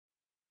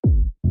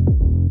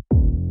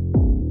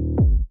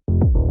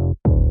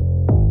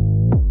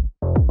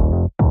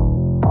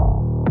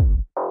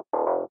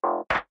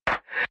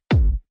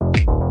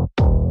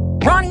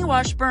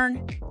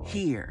Washburn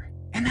here.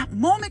 And that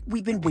moment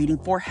we've been waiting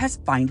for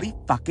has finally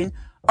fucking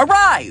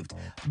arrived.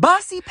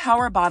 Bossy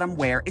Power Bottom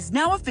Wear is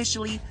now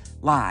officially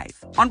live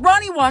on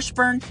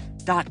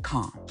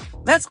RonnieWashburn.com.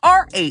 That's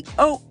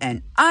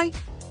RAONI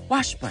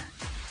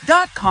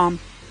Washburn.com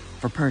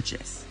for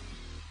purchase.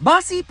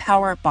 Bossy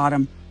Power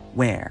Bottom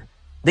Wear,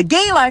 the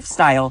gay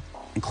lifestyle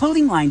and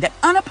clothing line that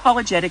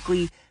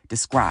unapologetically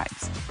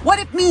describes what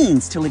it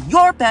means to live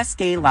your best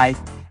gay life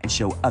and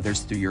show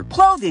others through your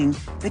clothing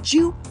that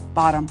you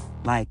bottom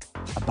like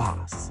a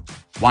boss.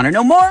 Want to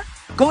know more?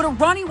 Go to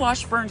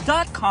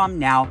RonnieWashburn.com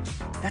now.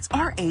 That's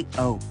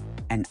RAONI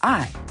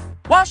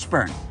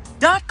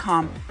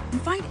Washburn.com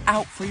and find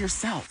out for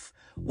yourself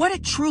what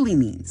it truly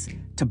means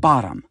to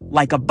bottom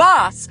like a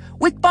boss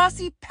with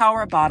Bossy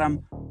Power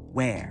Bottom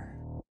Wear.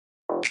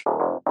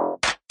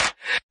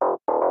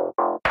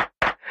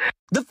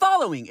 The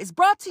following is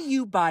brought to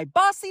you by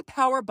Bossy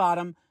Power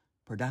Bottom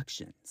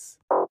Productions.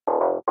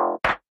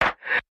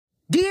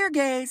 Dear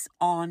gays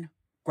on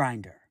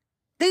Grindr,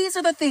 these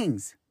are the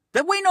things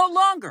that we no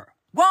longer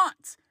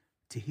want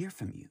to hear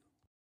from you.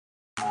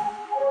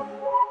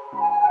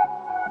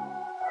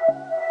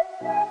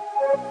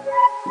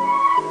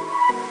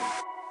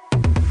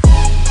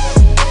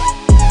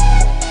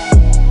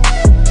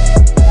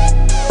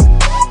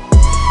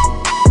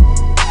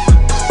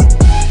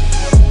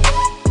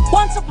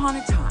 Once upon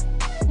a time,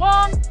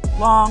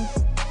 long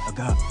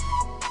ago,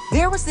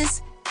 there was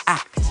this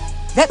act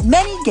that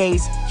many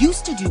gays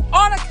used to do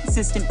on a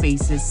consistent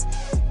basis,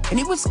 and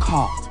it was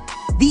called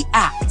the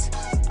act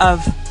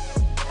of,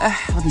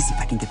 let me see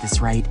if I can get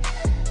this right,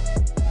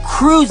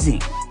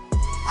 cruising,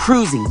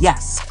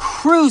 yes,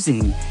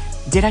 cruising.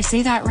 Did I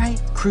say that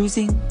right?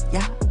 Cruising?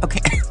 Yeah?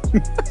 Okay.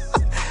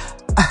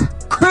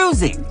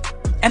 Cruising.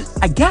 And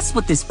I guess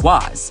what this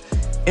was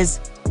is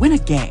when a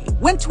gay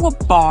went to a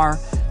bar,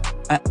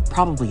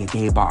 probably a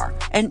gay bar,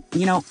 and,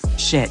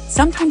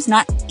 sometimes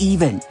not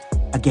even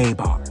a gay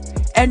bar,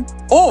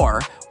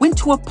 or went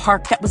to a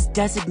park that was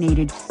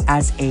designated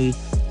as a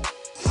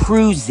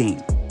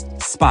cruising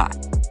spot,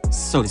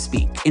 so to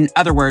speak. In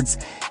other words,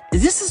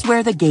 this is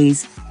where the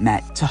gays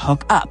met to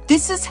hook up.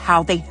 This is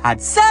how they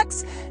had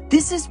sex.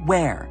 This is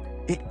where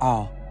it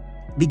all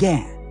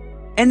began.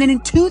 And then in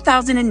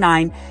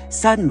 2009,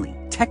 suddenly,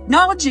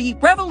 technology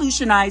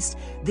revolutionized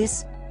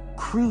this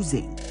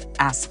cruising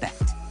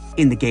aspect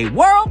in the gay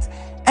world,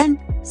 and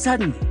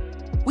suddenly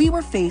we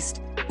were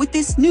faced with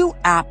this new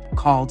app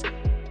called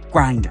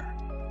Grindr.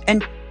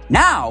 And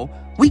now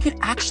we could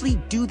actually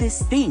do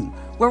this thing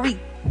where we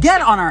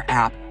get on our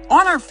app,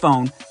 on our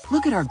phone,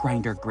 look at our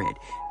Grindr grid,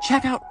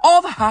 check out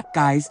all the hot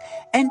guys,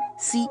 and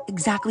see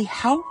exactly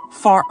how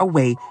far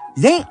away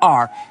they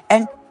are.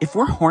 And if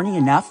we're horny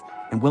enough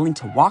and willing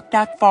to walk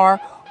that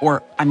far,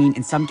 or,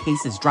 in some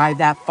cases, drive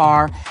that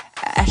far,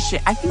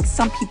 I think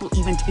some people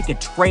even take a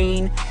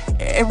train.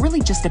 It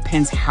really just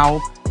depends how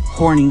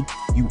horny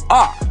you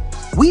are.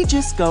 We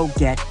just go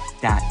get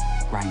that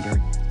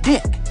Grindr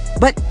dick.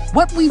 But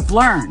what we've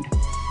learned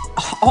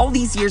all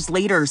these years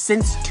later,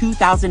 since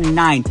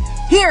 2009,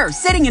 here,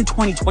 sitting in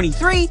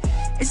 2023,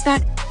 is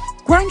that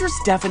Grindr's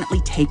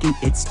definitely taken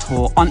its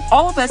toll on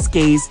all of us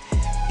gays,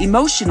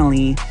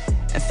 emotionally,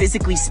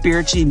 physically,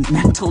 spiritually,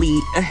 mentally,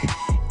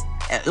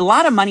 a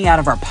lot of money out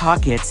of our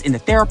pockets in the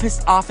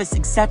therapist's office,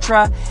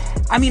 etc.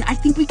 I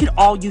think we could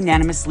all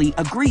unanimously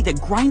agree that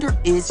Grindr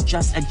is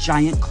just a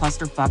giant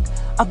clusterfuck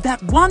of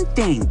that one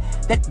thing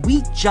that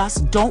we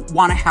just don't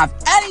want to have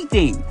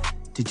anything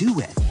to do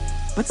with.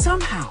 But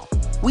somehow,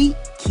 we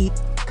keep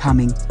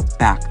coming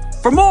back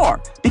for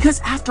more. Because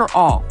after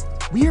all,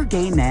 we're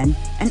gay men,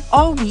 and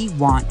all we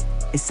want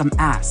is some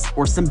ass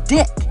or some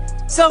dick.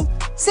 So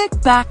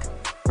sit back,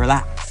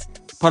 relax,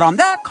 put on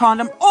that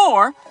condom,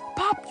 or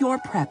pop your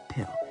PrEP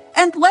pill,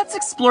 and let's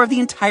explore the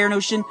entire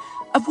notion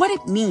of what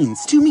it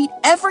means to meet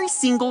every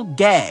single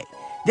gay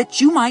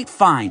that you might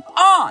find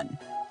on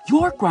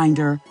your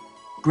Grindr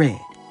grid.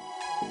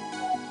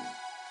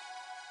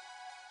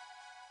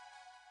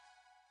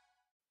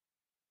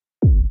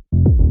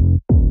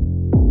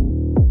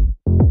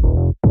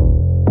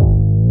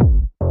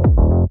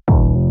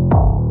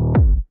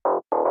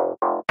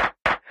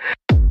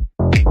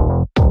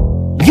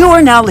 You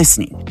are now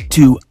listening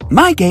to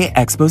My Gay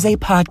Expose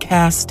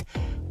Podcast,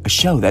 a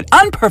show that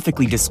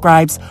unperfectly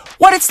describes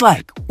what it's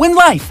like when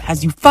life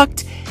has you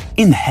fucked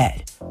in the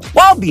head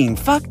while being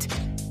fucked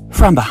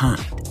from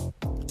behind.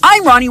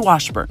 I'm Ronnie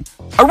Washburn,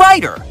 a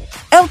writer,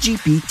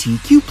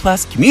 LGBTQ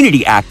plus community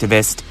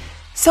activist,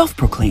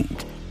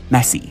 self-proclaimed,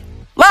 messy,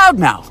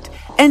 loudmouthed,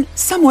 and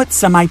somewhat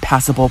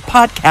semi-passable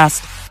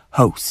podcast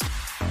host.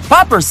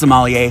 Popper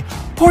sommelier,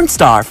 porn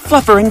star,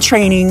 fluffer in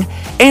training,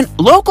 and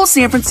local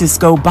San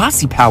Francisco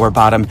bossy power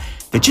bottom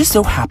that just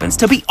so happens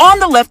to be on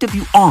the left of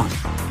you on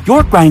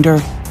your Grindr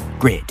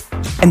grid.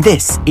 And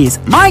this is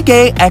My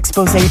Gay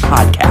Expose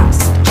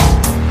Podcast.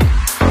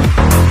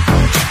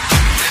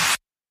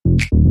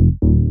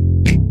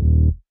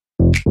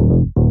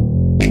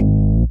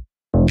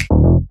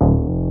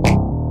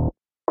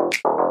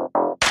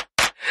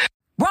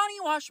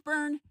 Ronnie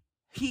Washburn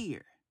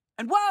here.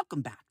 and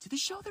welcome back to the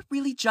show that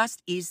really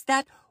just is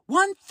that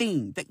one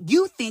thing that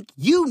you think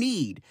you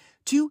need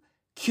to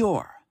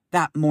cure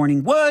that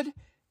morning wood,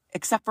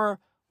 except for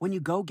when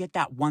you go get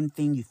that one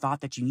thing you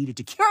thought that you needed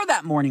to cure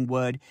that morning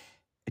wood,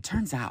 it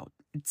turns out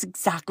it's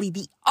exactly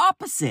the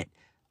opposite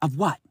of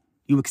what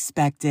you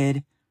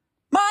expected.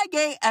 My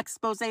Gay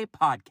Expose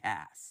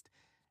podcast.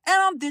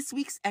 And on this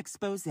week's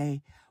expose,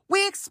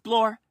 we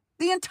explore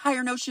the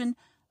entire notion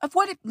of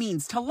what it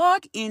means to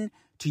log in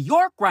to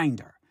your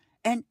Grindr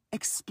and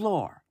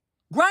explore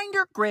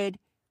Grindr Grid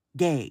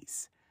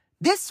gays.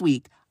 This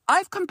week,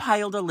 I've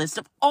compiled a list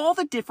of all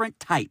the different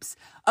types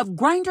of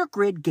Grindr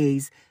Grid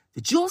gays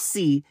that you'll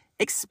see,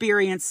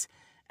 experience,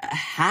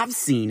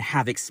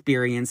 have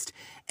experienced.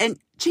 And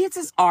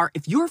chances are,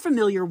 if you're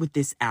familiar with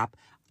this app,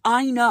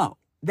 I know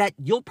that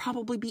you'll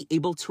probably be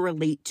able to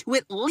relate to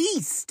at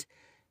least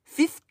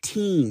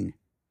 15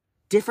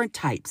 different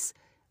types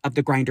of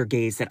the Grindr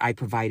gays that I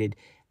provided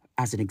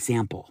as an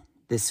example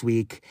this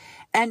week.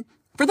 And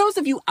for those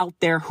of you out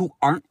there who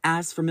aren't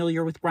as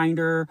familiar with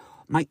Grindr,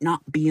 might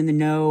not be in the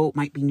know,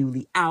 might be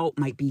newly out,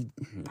 might be,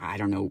 I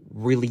don't know,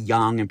 really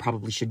young and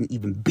probably shouldn't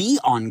even be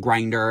on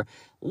Grindr,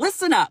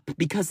 listen up,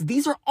 because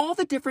these are all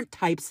the different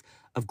types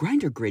of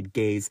Grindr Grid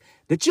gays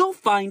that you'll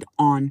find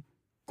on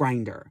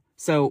Grindr.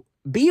 So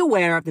be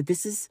aware that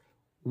this is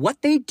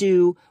what they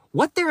do,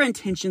 what their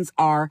intentions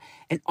are,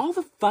 and all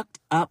the fucked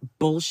up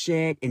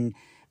bullshit and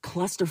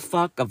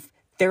clusterfuck of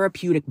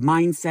therapeutic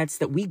mindsets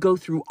that we go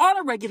through on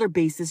a regular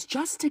basis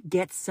just to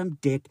get some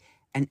dick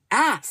and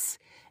ass.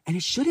 And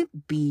it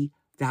shouldn't be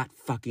that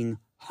fucking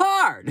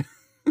hard.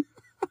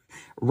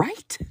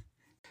 Right?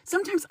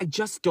 Sometimes I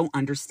just don't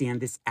understand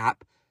this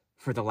app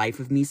for the life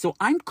of me, so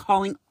I'm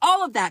calling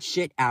all of that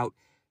shit out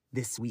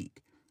this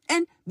week.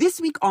 And this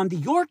week on the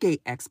Your Gay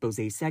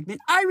Expose segment,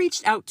 I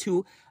reached out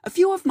to a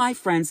few of my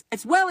friends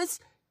as well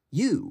as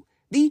you,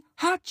 the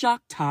hot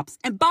jock tops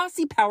and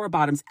bossy power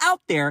bottoms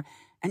out there,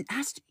 and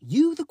asked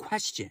you the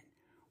question,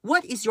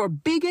 what is your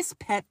biggest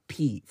pet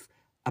peeve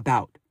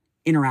about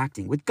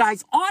interacting with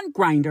guys on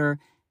Grindr,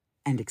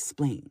 and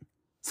explain.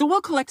 So we'll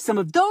collect some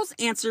of those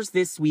answers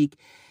this week,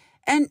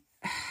 and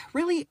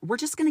really, we're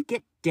just going to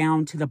get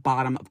down to the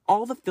bottom of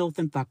all the filth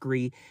and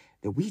fuckery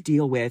that we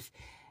deal with.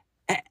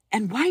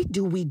 And why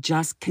do we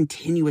just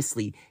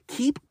continuously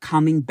keep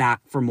coming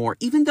back for more,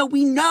 even though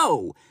we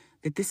know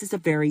that this is a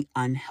very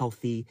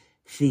unhealthy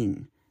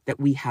thing that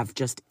we have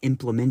just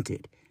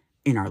implemented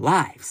in our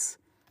lives?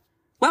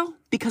 Well,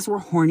 because we're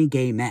horny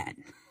gay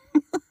men.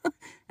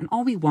 And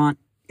all we want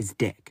is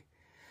dick.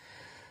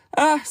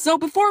 So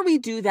before we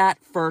do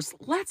that, first,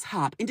 let's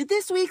hop into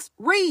this week's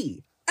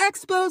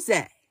Re-Expose.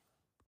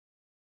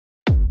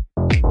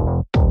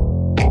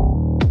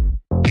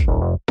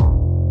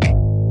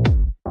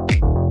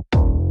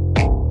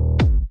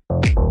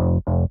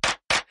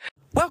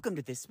 Welcome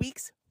to this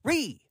week's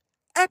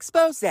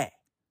Re-Expose,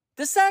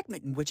 the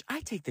segment in which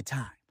I take the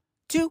time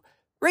to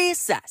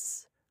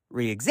reassess,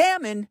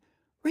 re-examine,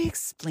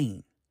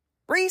 re-explain,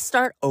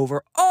 restart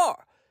over,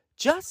 or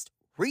just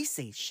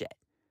re-say shit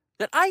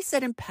that I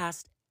said in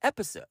past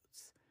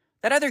episodes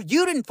that either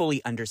you didn't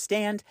fully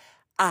understand,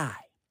 I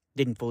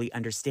didn't fully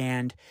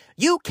understand,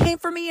 you came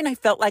for me and I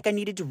felt like I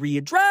needed to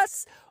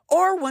readdress,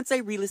 or once I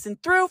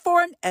re-listened through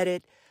for an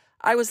edit,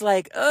 I was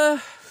like,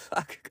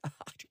 fuck,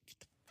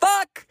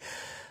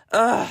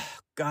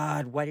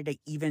 God, why did I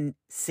even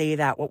say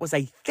that? What was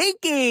I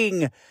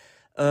thinking?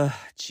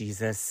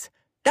 Jesus.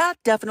 That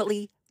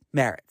definitely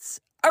merits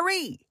a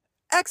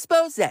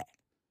re-expose.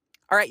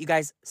 All right, you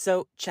guys,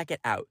 so check it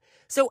out.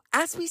 So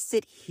as we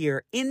sit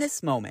here in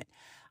this moment,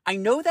 I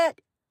know that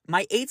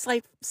my AIDS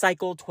Life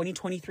Cycle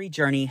 2023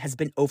 journey has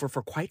been over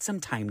for quite some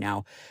time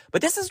now,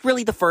 but this is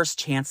really the first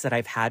chance that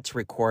I've had to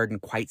record in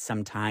quite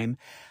some time.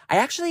 I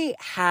actually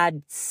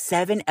had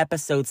 7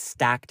 episodes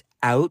stacked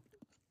out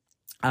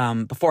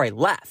before I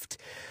left.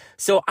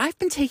 So I've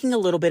been taking a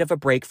little bit of a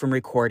break from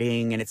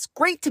recording, and it's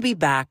great to be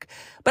back,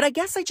 but I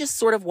guess I just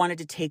sort of wanted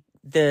to take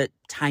the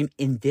time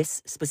in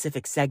this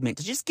specific segment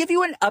to just give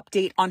you an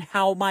update on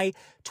how my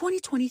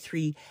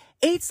 2023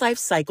 AIDS Life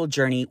Cycle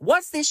journey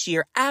was this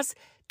year as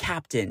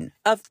captain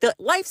of the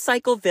Life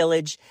Cycle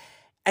Village,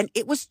 and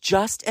it was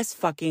just as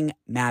fucking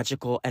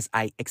magical as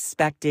I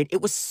expected.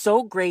 It was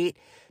so great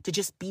to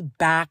just be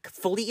back,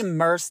 fully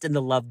immersed in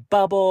the love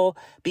bubble,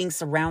 being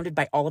surrounded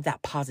by all of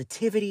that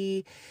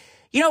positivity.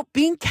 You know,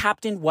 being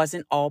captain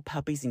wasn't all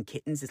puppies and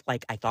kittens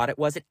like I thought it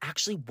was. It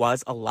actually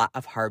was a lot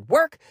of hard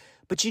work.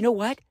 But you know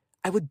what?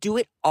 I would do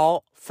it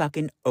all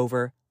fucking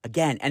over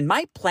again. And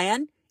my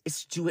plan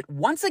is to do it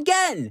once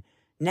again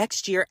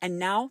next year. And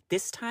now,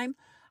 this time,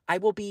 I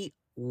will be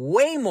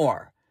way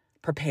more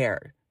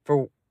prepared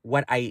for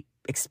what I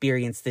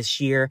experienced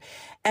this year.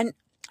 And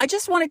I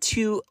just wanted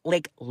to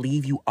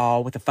leave you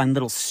all with a fun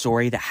little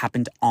story that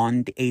happened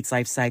on the AIDS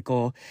Life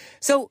Cycle.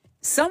 So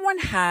someone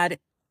had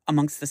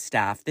amongst the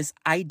staff this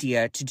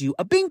idea to do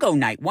a bingo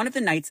night, one of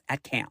the nights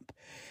at camp.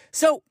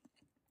 So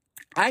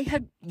I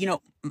had,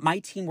 my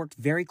team worked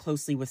very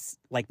closely with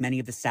like many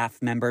of the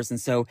staff members. And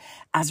so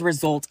as a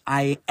result,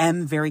 I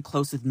am very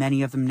close with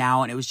many of them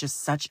now. And it was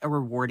just such a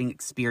rewarding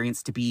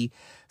experience to be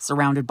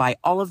surrounded by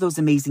all of those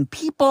amazing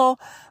people.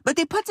 But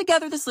they put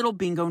together this little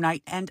bingo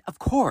night. And of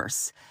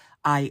course,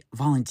 I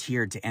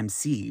volunteered to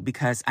MC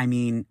because, I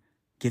mean,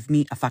 give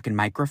me a fucking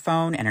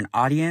microphone and an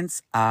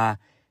audience.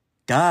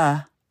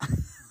 Duh.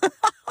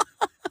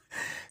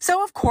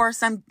 So, of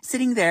course, I'm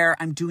sitting there,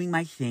 I'm doing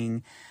my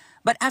thing.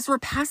 But as we're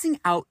passing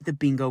out the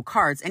bingo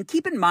cards, and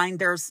keep in mind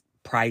there's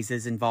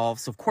prizes involved,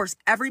 so of course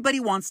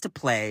everybody wants to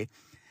play.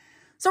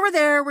 So we're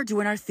there, we're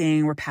doing our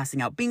thing, we're passing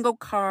out bingo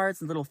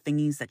cards and little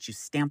thingies that you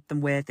stamp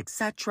them with,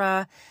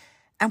 etc.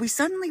 And we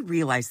suddenly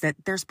realize that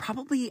there's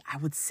probably, I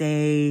would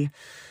say,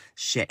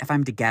 if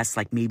I'm to guess,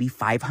 like maybe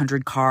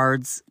 500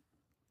 cards.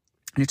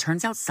 And it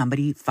turns out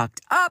somebody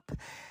fucked up.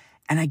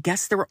 And I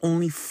guess there were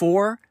only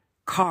 4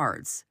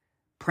 cards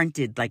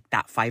printed like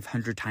that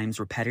 500 times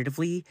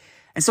repetitively.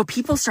 And so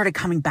people started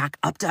coming back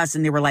up to us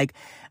and they were like,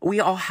 we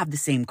all have the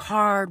same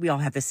card. We all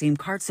have the same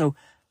card. So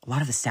a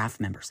lot of the staff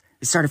members,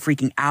 they started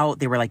freaking out.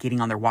 They were like getting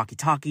on their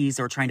walkie-talkies.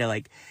 They were trying to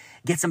like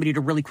get somebody to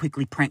really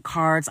quickly print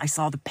cards. I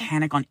saw the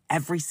panic on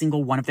every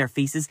single one of their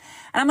faces.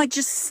 And I'm like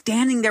just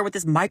standing there with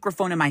this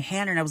microphone in my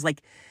hand. And I was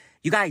like,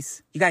 you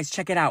guys,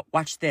 check it out.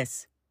 Watch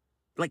this.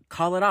 Like,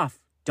 call it off.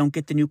 Don't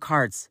get the new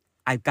cards.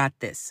 I've got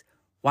this.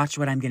 Watch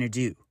what I'm going to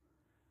do.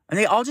 And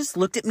they all just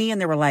looked at me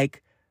and they were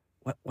like,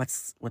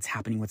 what's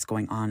happening? What's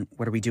going on?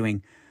 What are we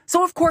doing?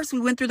 So, of course, we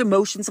went through the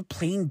motions of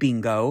playing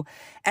bingo.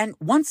 And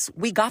once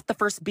we got the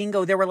first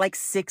bingo, there were like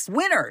 6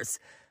 winners.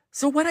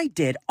 So what I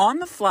did on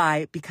the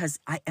fly, because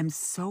I am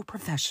so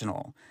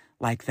professional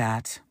like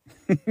that,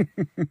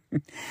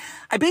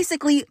 I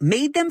basically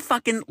made them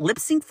fucking lip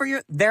sync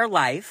for their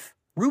life,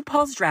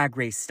 RuPaul's Drag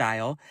Race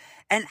style,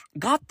 and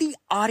got the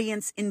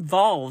audience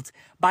involved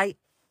by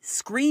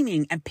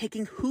screaming and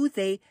picking who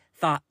they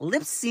thought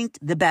lip synced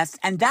the best,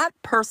 and that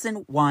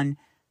person won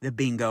the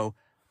bingo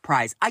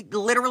prize. I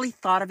literally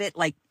thought of it,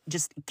 like,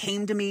 just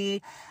came to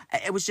me.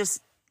 It was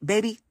just,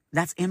 baby,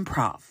 that's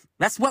improv.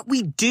 That's what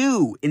we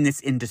do in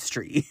this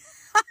industry.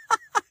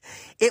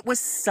 It was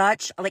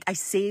such, like, I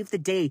saved the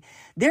day.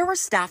 There were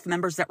staff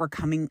members that were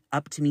coming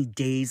up to me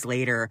days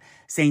later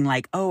saying,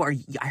 like, oh,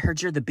 I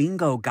heard you're the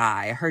bingo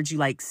guy. I heard you,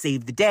 like,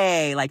 saved the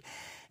day. Like,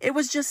 it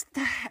was just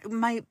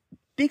my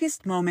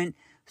biggest moment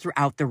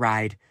throughout the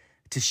ride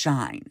to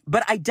shine.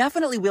 But I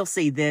definitely will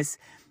say this.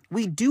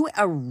 We do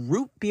a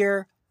root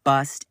beer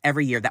bust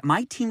every year that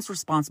my team's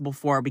responsible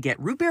for. We get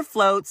root beer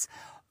floats.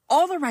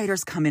 All the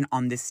riders come in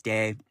on this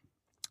day.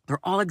 They're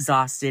all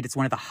exhausted. It's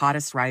one of the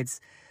hottest rides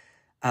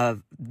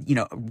of,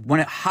 one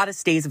of the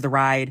hottest days of the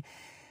ride.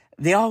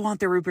 They all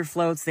want their root beer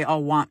floats. They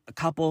all want a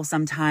couple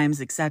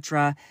sometimes,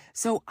 etc.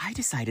 So I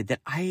decided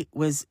that I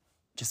was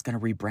just going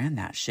to rebrand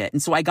that shit.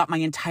 And so I got my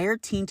entire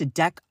team to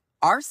deck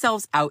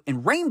ourselves out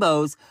in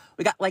rainbows.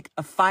 We got like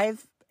a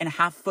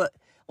 5.5 foot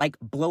like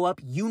blow up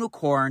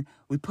unicorn.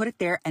 We put it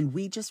there and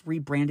we just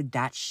rebranded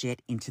that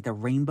shit into the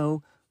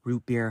Rainbow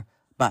Root Beer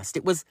Bust.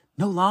 It was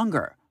no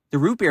longer the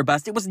root beer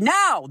bust. It was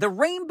now the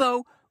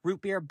Rainbow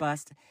Root Beer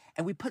Bust.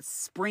 And we put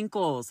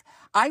sprinkles.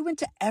 I went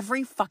to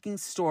every fucking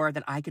store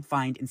that I could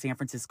find in San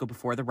Francisco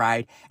before the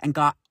ride and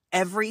got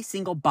every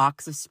single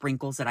box of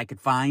sprinkles that I could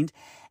find.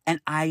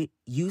 And I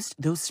used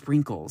those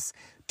sprinkles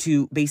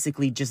to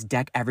basically just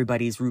deck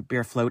everybody's root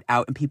beer float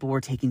out. And people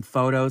were taking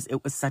photos.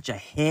 It was such a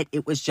hit.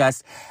 It was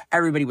just,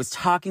 everybody was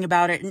talking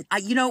about it. And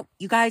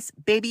you guys,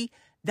 baby,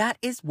 that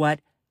is what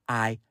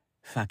I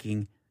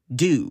fucking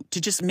do to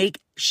just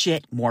make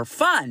shit more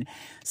fun.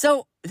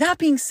 So that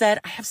being said,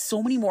 I have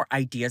so many more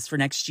ideas for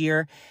next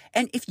year.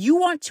 And if you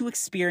want to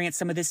experience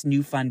some of this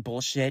new fun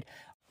bullshit,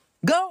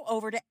 go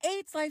over to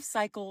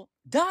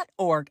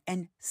AIDSLifecycle.org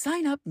and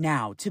sign up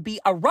now to be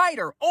a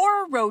rider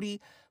or a roadie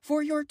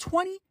for your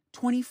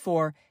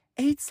 2024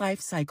 AIDS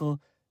Life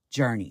Cycle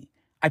journey.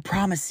 I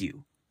promise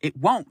you, it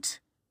won't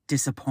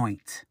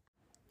disappoint.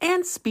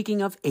 And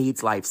speaking of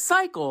AIDS Life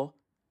Cycle,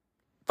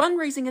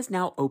 fundraising is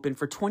now open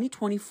for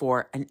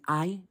 2024 and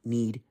I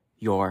need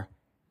your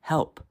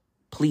help.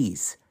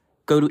 Please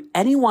go to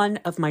any one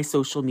of my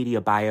social media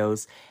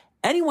bios,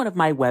 any one of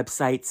my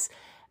websites,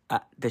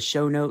 the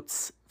show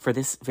notes for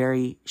this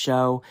very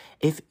show.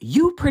 If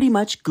you pretty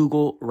much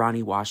Google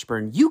Ronnie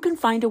Washburn, you can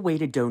find a way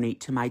to donate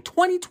to my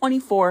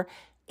 2024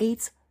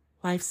 AIDS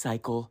Life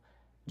Cycle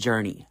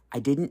journey. I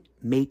didn't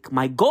make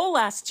my goal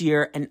last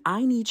year, and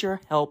I need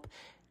your help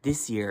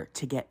this year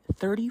to get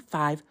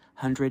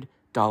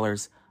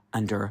 $3,500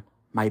 under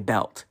my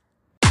belt.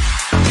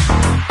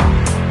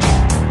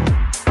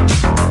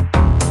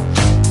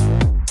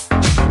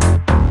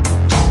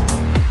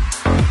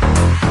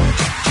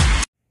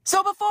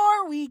 So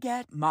before we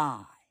get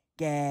my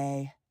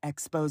gay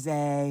expose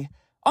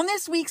on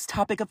this week's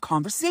topic of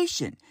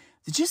conversation,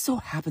 that just so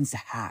happens to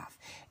have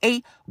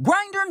a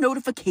Grindr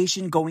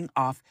notification going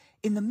off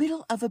in the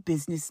middle of a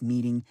business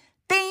meeting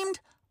themed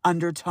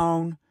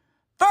undertone.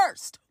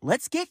 First,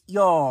 let's get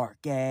your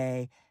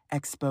gay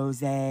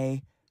expose.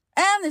 And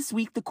this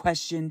week the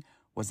question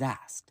was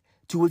asked,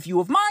 to a few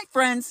of my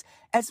friends,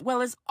 as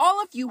well as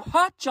all of you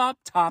hot job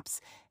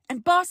tops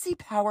and bossy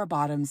power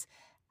bottoms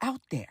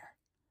out there.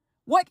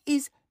 What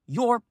is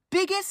your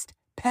biggest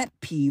pet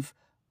peeve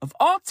of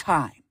all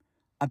time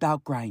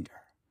about Grindr?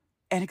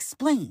 And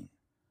explain.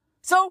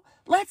 So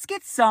let's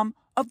get some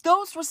of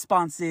those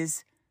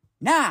responses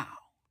now.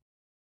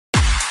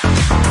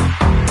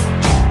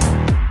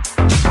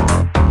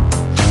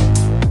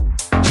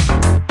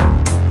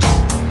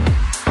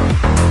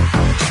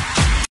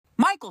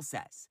 Michael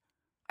says,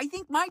 I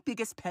think my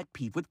biggest pet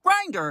peeve with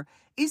Grindr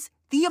is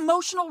the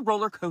emotional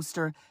roller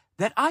coaster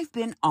that I've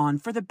been on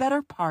for the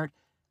better part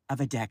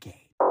of a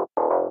decade.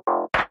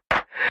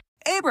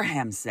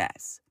 Abraham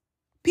says,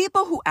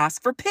 people who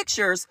ask for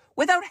pictures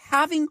without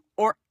having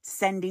or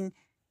sending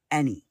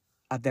any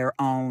of their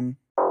own.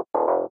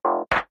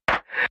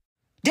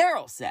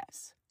 Daryl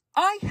says,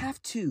 I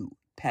have 2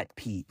 pet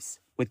peeves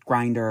with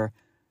Grindr.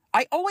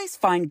 I always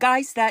find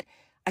guys that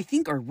I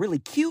think are really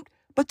cute,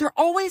 but they're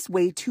always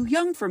way too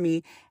young for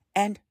me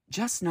and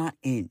just not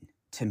in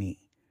to me.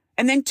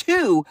 And then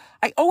 2,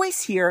 I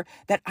always hear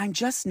that I'm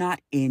just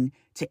not into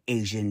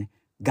Asian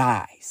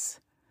guys.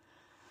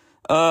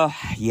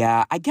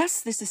 Yeah, I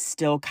guess this is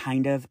still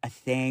kind of a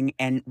thing,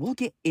 and we'll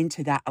get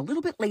into that a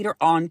little bit later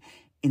on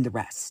in the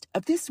rest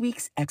of this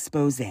week's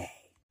expose.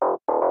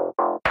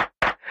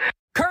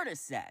 Curtis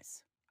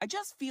says, I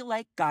just feel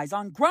like guys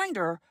on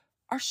Grindr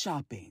are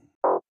shopping.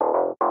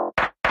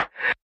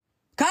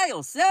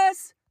 Kyle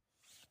says,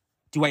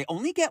 do I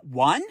only get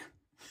 1?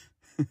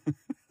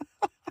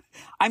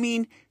 I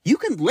mean, you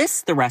can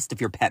list the rest of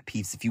your pet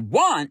peeves if you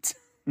want.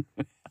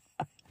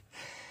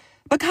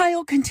 But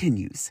Kyle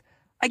continues,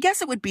 I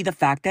guess it would be the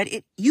fact that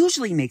it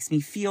usually makes me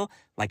feel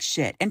like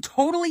shit and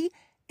totally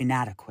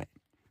inadequate.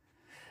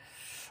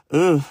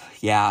 Ugh,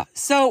 yeah.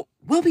 So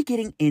we'll be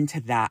getting into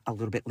that a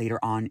little bit later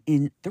on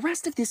in the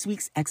rest of this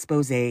week's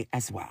expose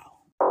as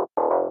well.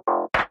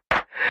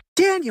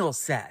 Daniel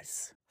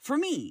says, for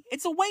me,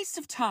 it's a waste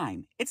of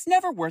time. It's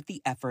never worth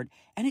the effort,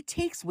 and it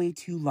takes way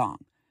too long.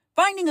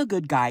 Finding a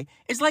good guy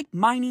is like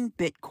mining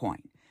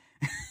Bitcoin.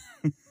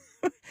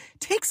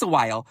 Takes a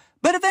while,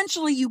 but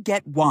eventually you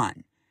get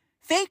one.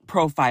 Fake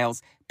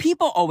profiles,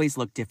 people always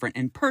look different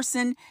in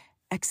person,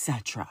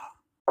 etc.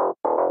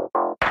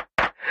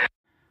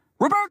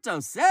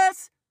 Roberto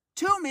says,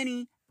 too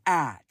many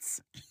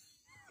ads.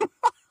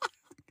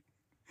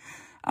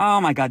 Oh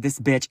my God, this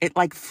bitch, it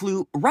like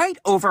flew right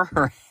over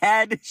her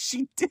head.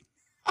 She did.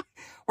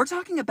 We're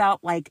talking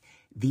about like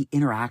the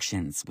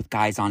interactions with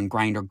guys on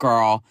Grindr,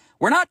 girl.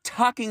 We're not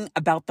talking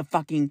about the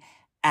fucking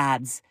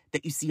ads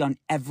that you see on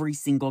every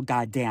single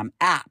goddamn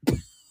app.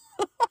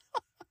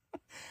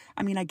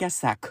 I mean, I guess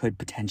that could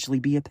potentially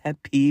be a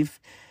pet peeve,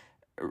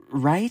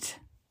 right?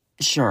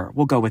 Sure,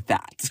 we'll go with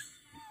that.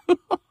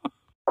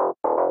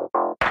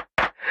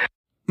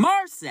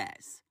 Mar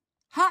says,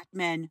 hot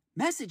men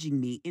messaging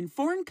me in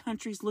foreign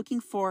countries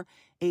looking for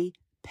a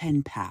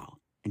pen pal.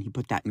 And he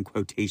put that in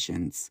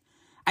quotations.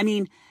 I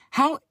mean,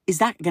 how is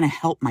that going to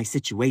help my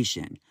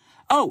situation?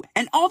 Oh,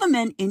 and all the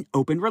men in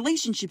open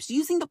relationships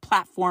using the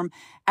platform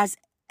as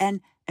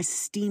an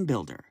esteem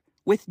builder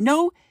with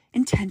no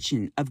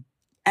intention of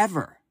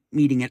ever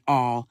meeting at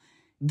all,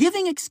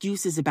 giving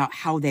excuses about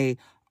how they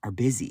are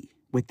busy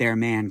with their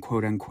man,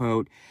 quote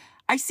unquote.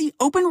 I see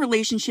open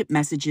relationship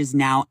messages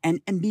now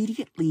and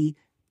immediately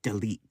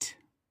delete.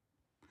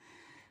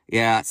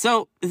 Yeah,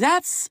 so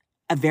that's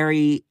a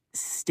very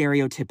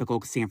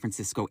stereotypical San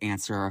Francisco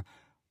answer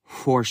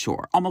for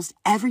sure. Almost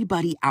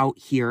everybody out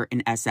here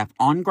in SF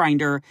on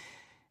Grindr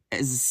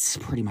is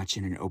pretty much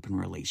in an open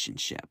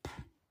relationship.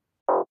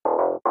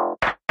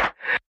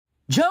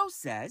 Joe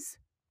says,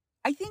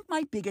 I think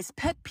my biggest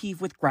pet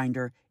peeve with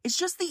Grindr is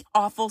just the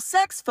awful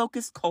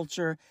sex-focused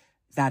culture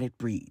that it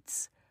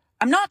breeds.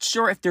 I'm not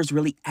sure if there's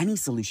really any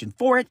solution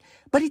for it,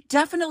 but it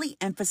definitely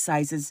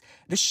emphasizes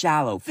the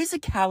shallow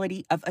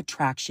physicality of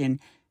attraction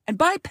and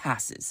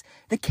bypasses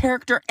the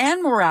character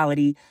and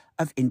morality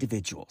of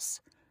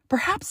individuals.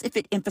 Perhaps if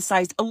it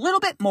emphasized a little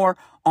bit more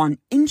on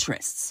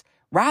interests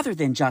rather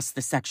than just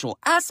the sexual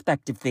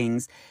aspect of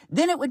things,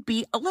 then it would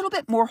be a little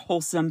bit more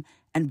wholesome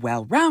and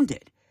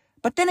well-rounded.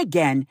 But then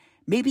again,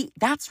 maybe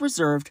that's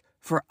reserved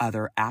for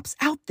other apps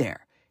out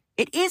there.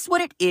 It is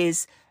what it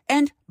is,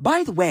 and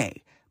by the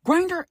way,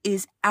 Grindr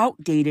is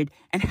outdated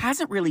and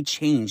hasn't really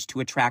changed to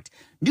attract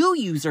new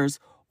users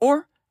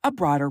or a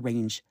broader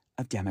range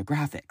of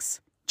demographics.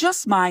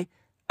 Just my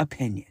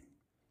opinion.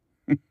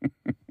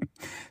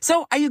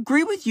 So I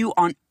agree with you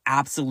on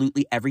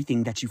absolutely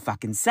everything that you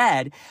fucking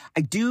said.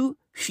 I do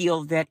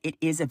feel that it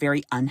is a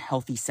very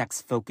unhealthy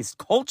sex-focused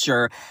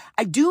culture.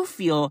 I do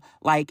feel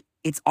like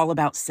it's all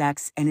about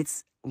sex and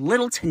it's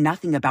little to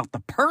nothing about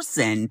the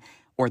person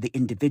or the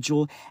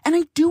individual. And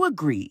I do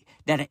agree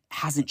that it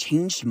hasn't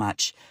changed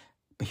much.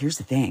 But here's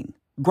the thing.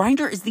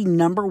 Grindr is the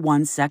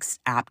 #1 sex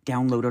app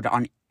downloaded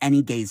on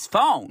any gay's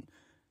phone.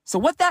 So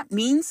what that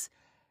means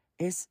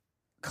is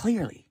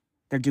clearly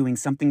they're doing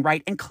something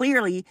right. And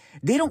clearly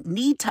they don't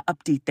need to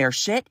update their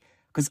shit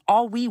because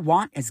all we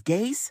want as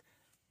gays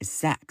is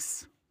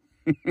sex.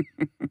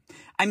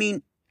 I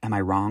mean, Am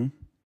I wrong?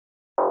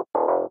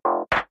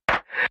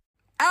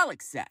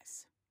 Alex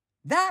says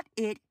that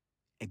it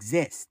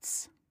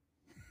exists.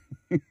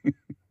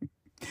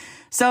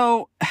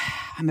 So,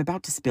 I'm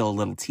about to spill a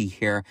little tea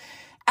here.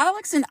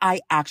 Alex and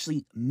I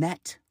actually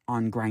met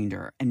on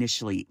Grindr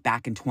initially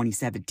back in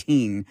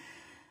 2017.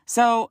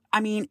 So,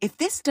 I mean, if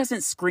this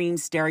doesn't scream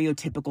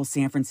stereotypical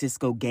San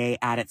Francisco gay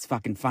at its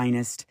fucking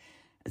finest,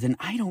 then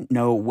I don't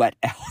know what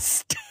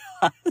else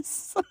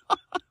does.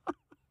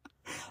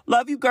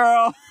 Love you,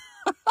 girl.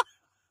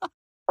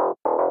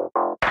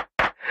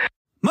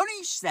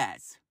 Monish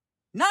says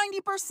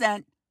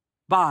 90%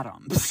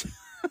 bottoms.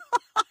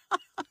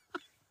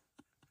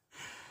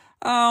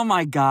 Oh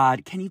my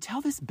God. Can you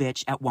tell this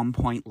bitch at one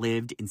point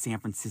lived in San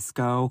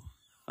Francisco?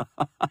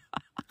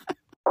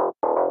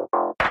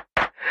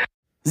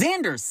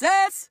 Xander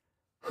says,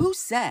 who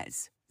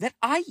says that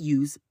I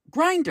use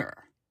Grindr?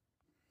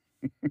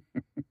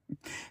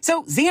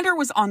 So Xander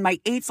was on my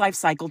AIDS Life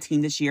Cycle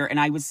team this year, and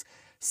I was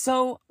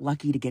so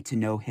lucky to get to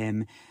know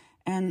him.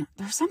 And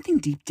there's something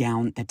deep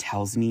down that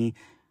tells me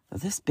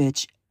that this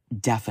bitch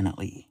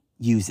definitely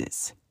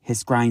uses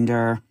his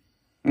Grindr.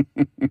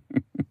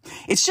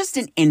 It's just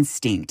an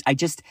instinct. I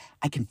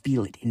can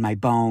feel it in my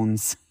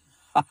bones.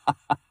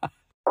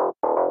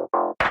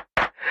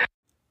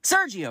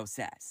 Sergio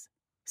says,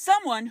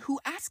 someone who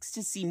asks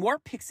to see more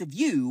pics of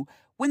you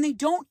when they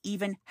don't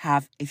even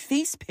have a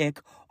face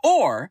pic,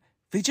 or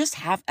they just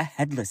have a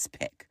headless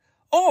pic,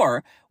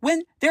 or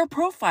when their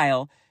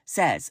profile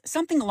says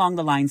something along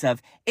the lines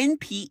of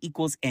NP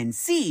equals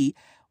NC,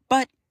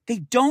 but they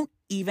don't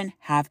even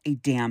have a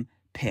damn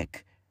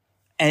pic,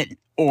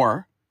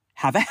 or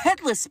have a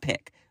headless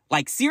pic.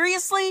 Like,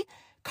 seriously?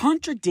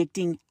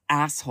 Contradicting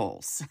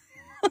assholes.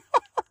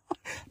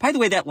 By the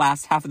way, that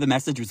last half of the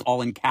message was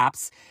all in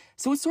caps,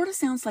 so it sort of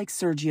sounds like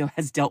Sergio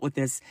has dealt with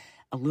this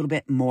a little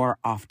bit more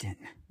often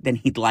than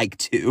he'd like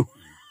to.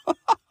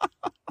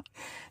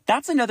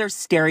 That's another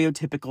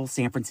stereotypical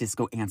San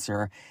Francisco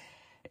answer,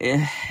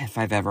 if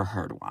I've ever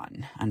heard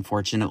one,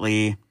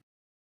 unfortunately.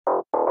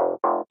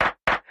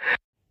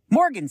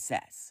 Morgan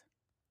says,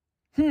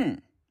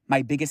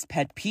 my biggest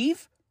pet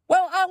peeve?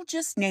 Well, I'll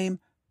just name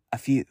a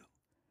few.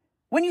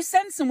 When you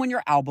send someone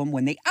your album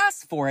when they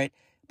ask for it,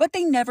 but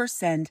they never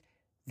send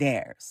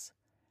theirs.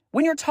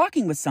 When you're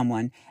talking with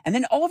someone and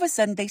then all of a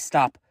sudden they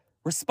stop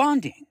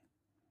responding.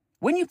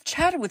 When you've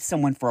chatted with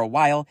someone for a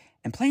while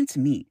and plan to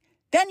meet,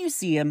 then you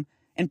see them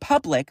in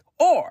public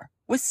or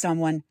with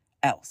someone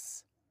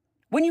else.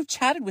 When you've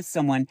chatted with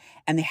someone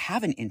and they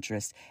have an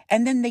interest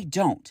and then they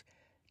don't,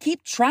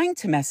 keep trying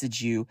to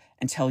message you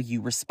until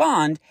you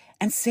respond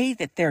and say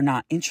that they're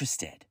not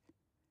interested.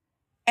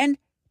 And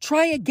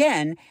try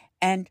again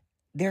and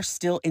they're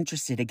still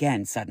interested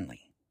again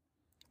suddenly.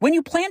 When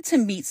you plan to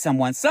meet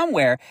someone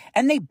somewhere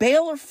and they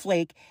bail or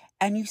flake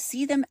and you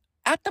see them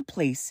at the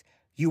place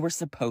you were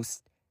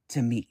supposed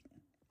to meet.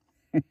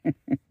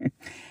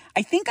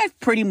 I think I've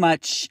pretty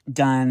much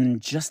done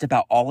just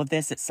about all of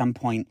this at some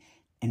point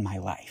in my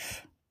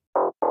life.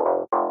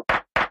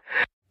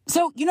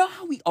 So, you know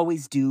how we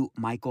always do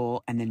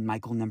Michael and then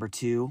Michael number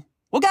 2?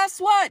 Well, guess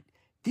what?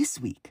 This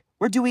week,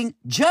 we're doing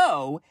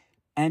Joe,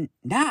 and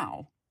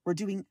now we're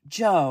doing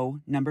Joe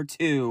number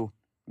 2.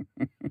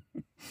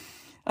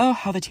 Oh,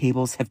 how the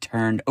tables have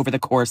turned over the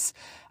course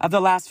of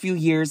the last few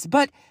years.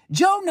 But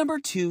Joe number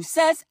 2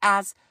 says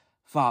as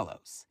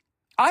follows.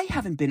 I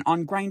haven't been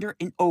on Grindr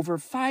in over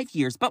 5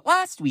 years, but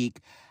last week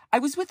I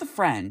was with a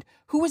friend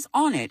who was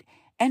on it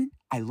and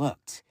I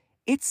looked.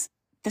 It's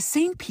the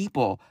same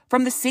people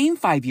from the same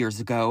 5 years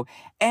ago.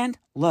 And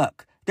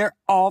look, they're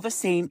all the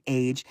same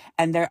age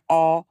and they're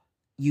all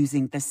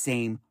using the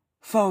same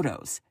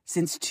photos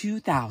since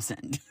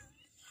 2000.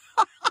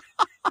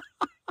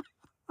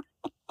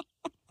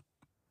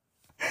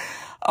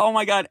 Oh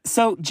my God.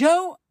 So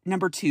Joe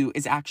number 2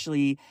 is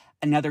actually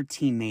another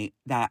teammate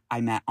that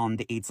I met on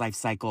the AIDS Life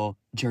Cycle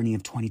journey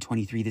of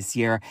 2023 this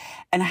year.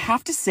 And I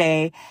have to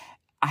say,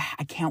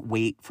 I can't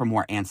wait for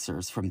more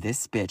answers from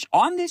this bitch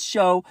on this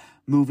show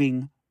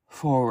moving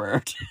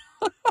forward.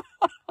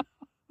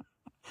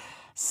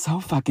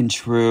 So fucking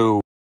true.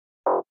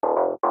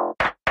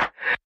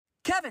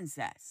 Kevin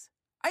says,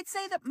 I'd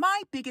say that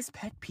my biggest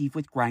pet peeve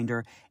with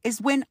Grindr is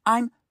when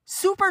I'm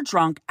super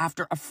drunk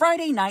after a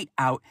Friday night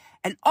out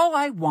and all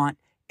I want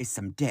is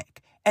some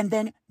dick. And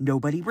then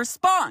nobody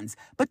responds.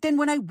 But then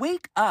when I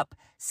wake up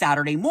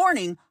Saturday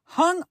morning,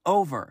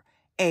 hungover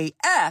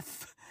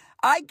AF,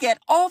 I get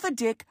all the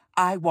dick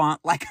I want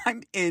like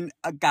I'm in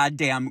a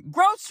goddamn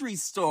grocery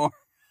store.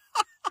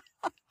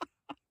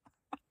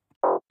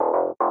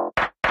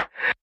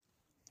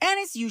 And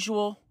as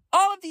usual,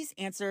 all of these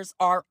answers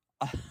are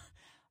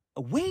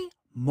way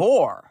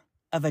more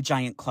of a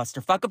giant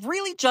clusterfuck of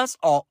really just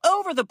all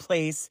over the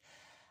place.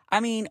 I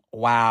mean,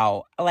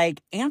 wow.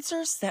 Like,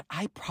 answers that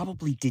I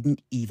probably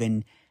didn't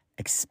even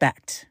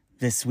expect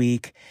this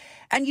week.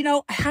 And, you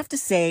know, I have to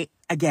say,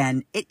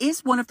 again, it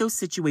is one of those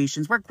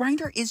situations where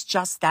Grindr is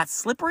just that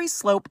slippery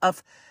slope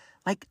of,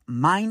 like,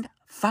 mind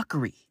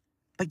fuckery.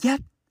 But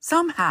yet,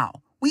 somehow,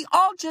 we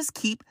all just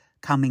keep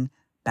coming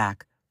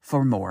back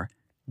for more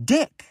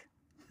dick.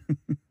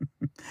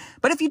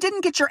 But if you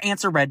didn't get your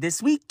answer read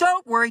this week,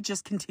 don't worry.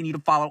 Just continue to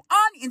follow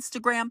on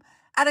Instagram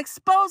at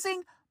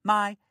Exposing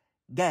My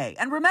Gay.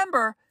 And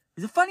remember,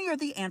 the funnier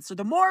the answer,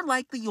 the more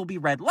likely you'll be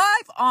read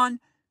live on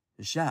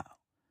the show.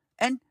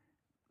 And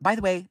by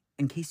the way,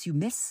 in case you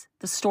miss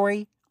the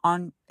story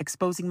on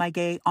Exposing My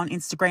Gay on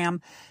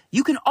Instagram,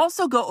 you can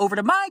also go over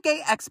to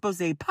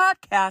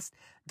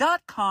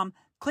mygayexposepodcast.com,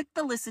 click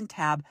the listen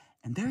tab,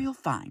 and there you'll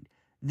find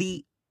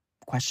the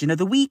question of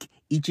the week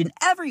each and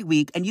every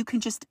week. And you can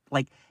just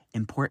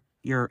import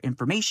your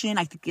information.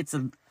 I think it's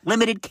a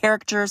limited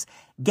characters.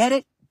 Get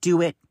it,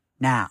 do it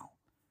now.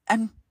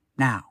 And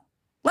now,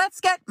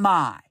 let's get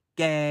my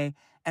gay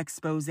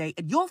expose. And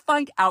you'll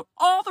find out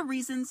all the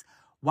reasons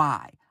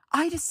why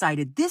I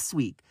decided this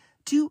week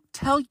to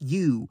tell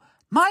you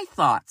my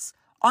thoughts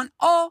on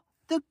all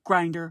the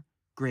Grindr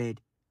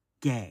grid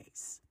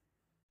gays.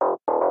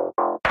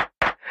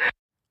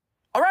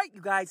 All right,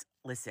 you guys,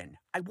 listen.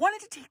 I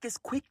wanted to take this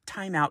quick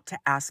time out to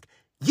ask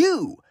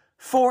you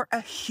for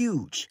a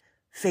huge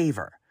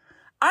favor.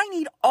 I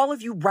need all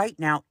of you right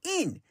now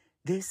in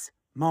this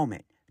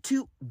moment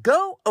to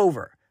go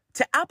over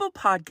to Apple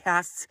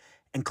Podcasts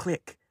and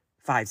click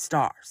 5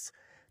 stars.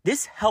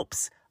 This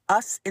helps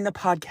us in the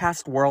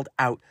podcast world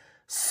out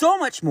so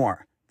much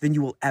more than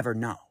you will ever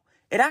know.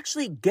 It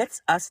actually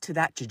gets us to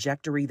that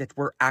trajectory that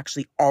we're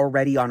actually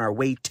already on our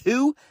way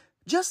to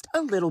just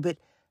a little bit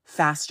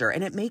faster,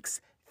 and it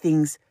makes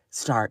things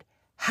start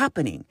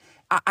happening.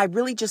 I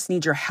really just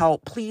need your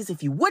help. Please,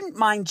 if you wouldn't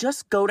mind,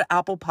 just go to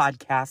Apple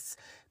Podcasts,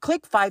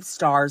 click 5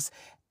 stars,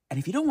 and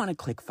if you don't want to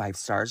click 5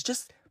 stars,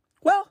 just,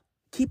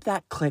 keep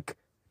that click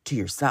to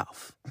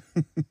yourself.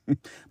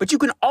 But you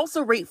can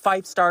also rate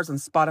 5 stars on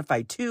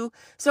Spotify too.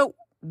 So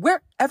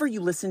wherever you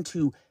listen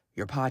to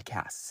your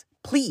podcasts,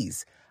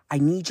 please, I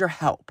need your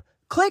help.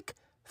 Click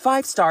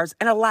 5 stars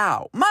and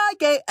allow my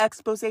Gay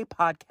Expose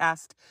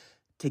podcast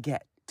to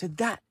get to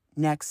that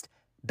next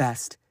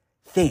best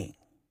thing.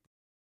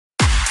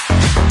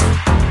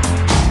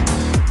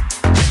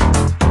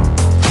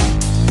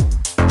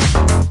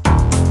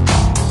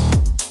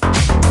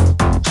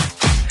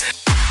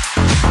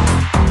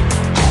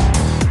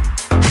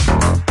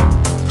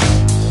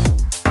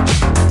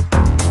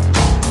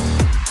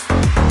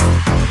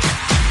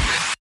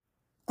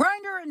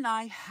 Grindr and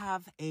I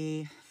have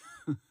a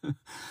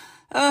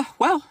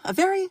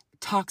very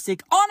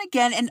toxic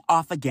on-again and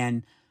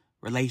off-again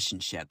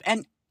relationship.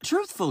 And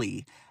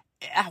truthfully,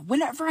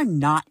 whenever I'm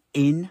not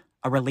in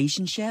a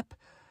relationship,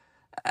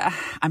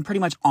 I'm pretty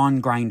much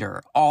on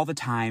Grindr all the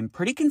time,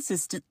 pretty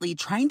consistently,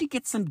 trying to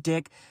get some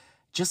dick,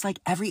 just like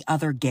every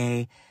other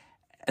gay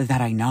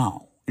that I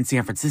know in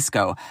San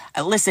Francisco.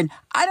 Listen,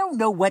 I don't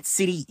know what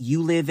city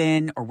you live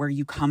in or where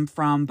you come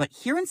from, but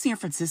here in San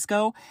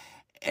Francisco,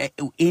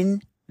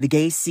 in the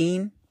gay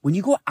scene, when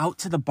you go out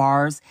to the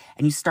bars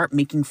and you start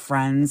making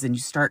friends and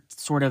you start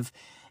sort of,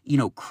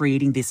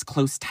 creating this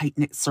close,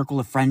 tight-knit circle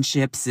of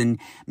friendships and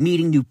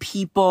meeting new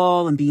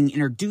people and being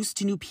introduced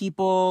to new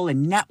people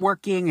and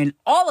networking and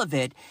all of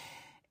it,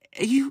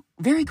 you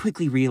very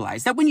quickly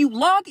realize that when you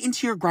log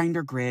into your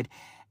Grindr grid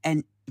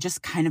and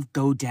just kind of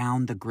go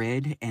down the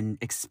grid and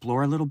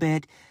explore a little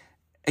bit,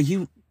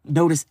 you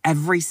notice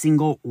every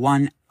single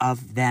one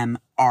of them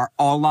are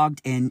all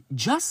logged in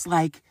just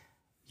like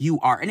you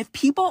are. And if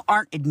people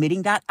aren't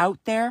admitting that out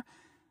there,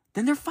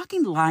 then they're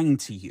fucking lying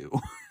to you.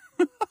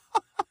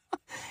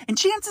 And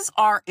chances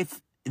are,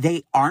 if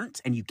they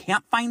aren't and you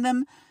can't find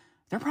them,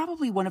 they're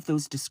probably one of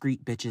those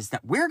discreet bitches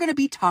that we're going to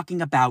be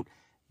talking about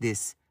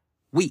this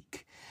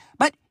week.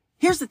 But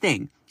here's the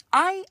thing.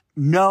 I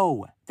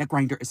know that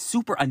Grindr is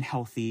super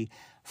unhealthy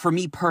for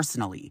me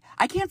personally.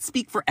 I can't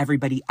speak for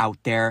everybody out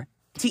there.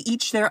 To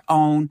each their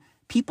own.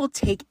 People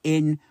take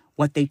in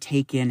what they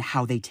take in,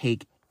 how they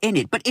take in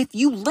it. But if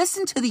you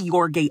listen to the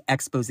Your Gay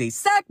Expose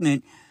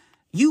segment,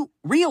 you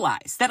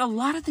realize that a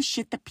lot of the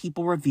shit that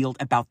people revealed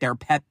about their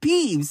pet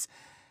peeves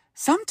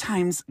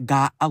sometimes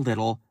got a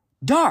little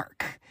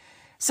dark.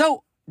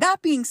 So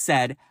that being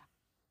said,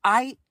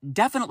 I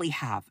definitely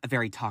have a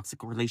very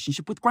toxic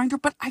relationship with Grindr,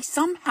 but I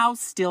somehow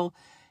still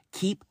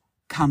keep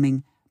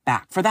coming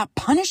back for that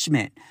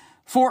punishment,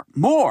 for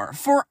more,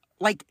 for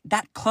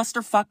that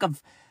clusterfuck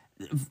of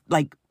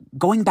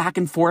going back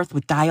and forth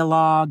with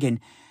dialogue, and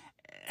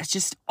it's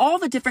just all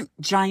the different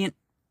giant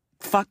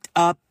fucked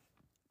up,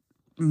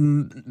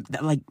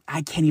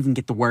 I can't even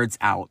get the words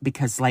out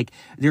because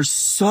there's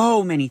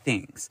so many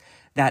things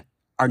that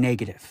are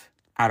negative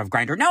out of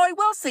Grindr. Now, I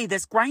will say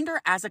this, Grindr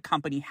as a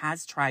company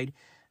has tried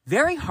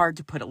very hard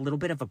to put a little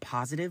bit of a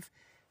positive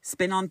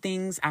spin on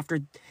things after,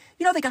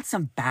 they got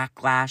some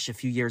backlash a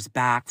few years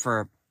back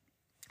for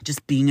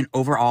just being an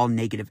overall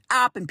negative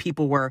app, and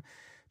people were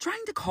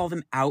trying to call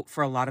them out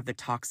for a lot of the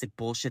toxic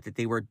bullshit that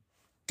they were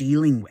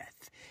dealing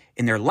with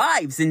in their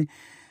lives. And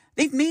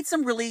they've made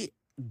some really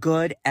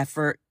good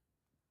effort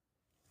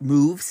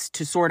moves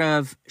to sort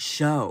of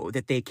show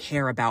that they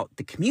care about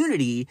the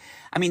community.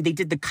 I mean, they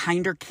did the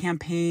Kinder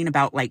campaign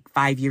about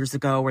 5 years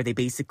ago where they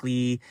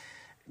basically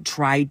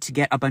tried to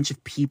get a bunch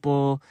of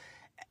people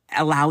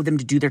allow them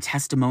to do their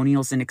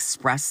testimonials and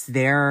express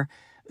their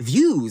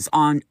views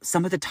on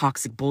some of the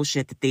toxic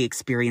bullshit that they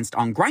experienced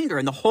on Grindr.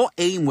 And the whole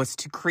aim was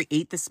to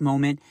create this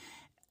moment,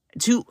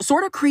 to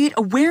sort of create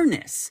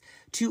awareness,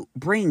 to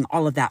bring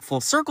all of that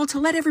full circle, to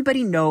let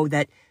everybody know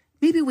that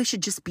maybe we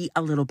should just be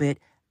a little bit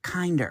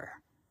kinder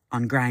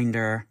on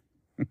Grindr.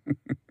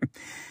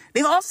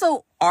 They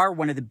also are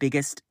one of the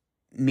biggest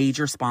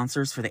major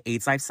sponsors for the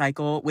AIDS life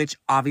cycle, which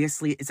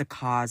obviously is a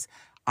cause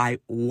I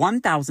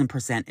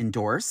 1000%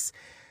 endorse.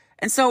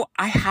 And so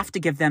I have to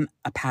give them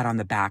a pat on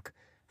the back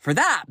for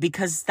that,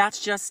 because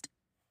that's just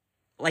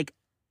like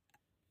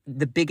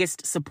the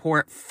biggest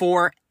support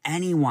for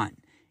anyone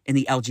in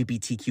the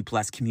LGBTQ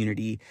plus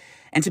community.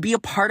 And to be a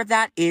part of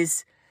that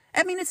is,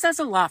 I mean, it says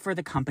a lot for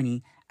the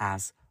company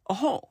as a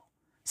whole.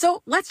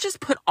 So let's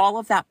just put all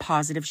of that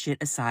positive shit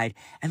aside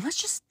and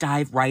let's just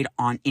dive right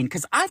on in,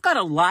 because I've got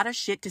a lot of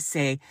shit to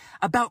say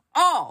about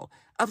all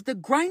of the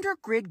Grindr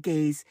grid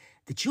gays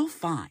that you'll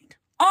find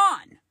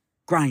on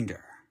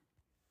Grindr.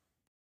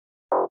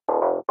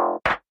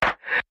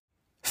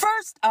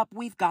 First up,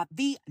 we've got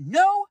the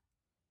no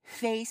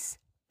face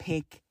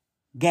pic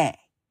gay.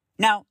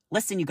 Now,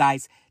 listen, you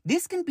guys,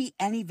 this can be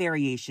any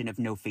variation of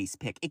no face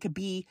pic. It could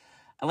be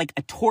like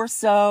a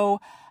torso,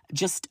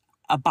 just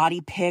a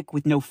body pic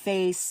with no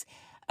face,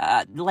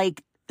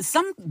 like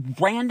some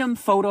random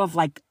photo of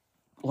like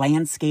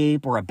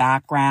landscape or a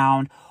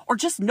background, or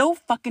just no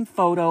fucking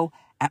photo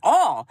at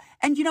all.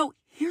 And you know,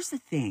 here's the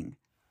thing.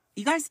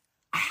 You guys,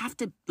 I have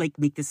to like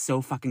make this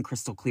so fucking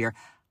crystal clear.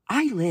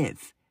 I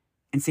live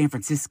in San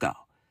Francisco.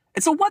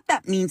 And so what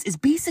that means is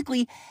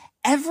basically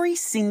every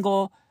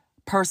single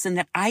person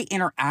that I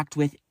interact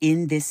with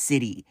in this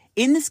city,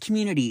 in this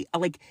community,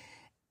 like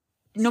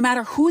no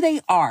matter who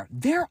they are,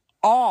 they're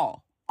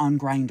all on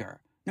Grindr.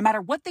 No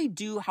matter what they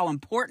do, how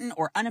important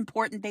or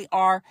unimportant they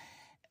are,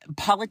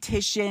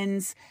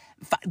 politicians,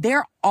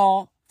 they're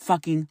all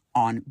fucking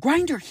on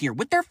Grindr here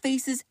with their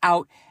faces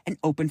out and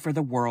open for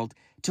the world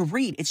to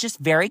read. It's just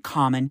very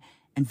common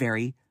and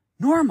very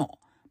normal.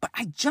 But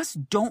I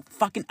just don't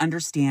fucking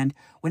understand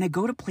when I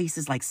go to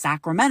places like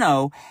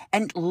Sacramento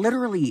and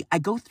literally I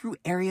go through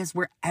areas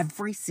where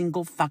every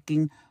single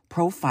fucking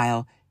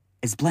profile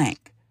is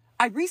blank.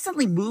 I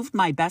recently moved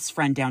my best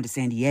friend down to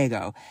San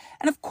Diego.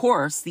 And of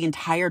course, the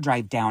entire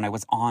drive down, I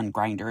was on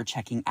Grindr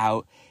checking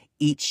out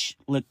each,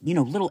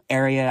 little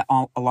area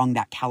along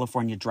that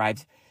California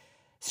Drive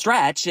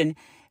stretch. And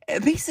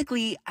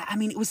basically, I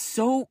mean, it was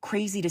so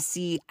crazy to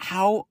see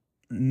how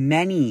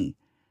many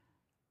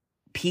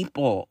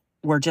people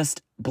were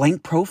just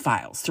blank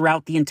profiles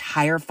throughout the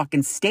entire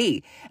fucking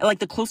state. And like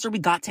the closer we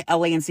got to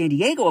LA and San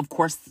Diego, of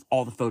course,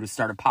 all the photos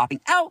started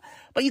popping out.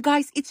 But you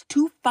guys, it's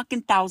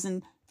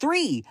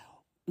 2003.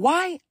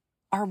 Why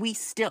are we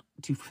still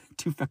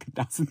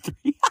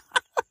 2003?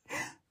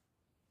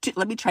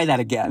 Let me try that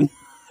again.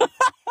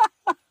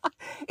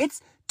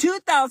 It's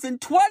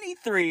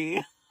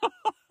 2023.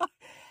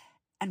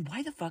 And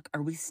why the fuck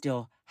are we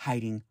still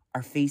hiding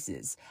our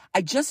faces?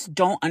 I just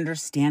don't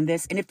understand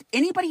this. And if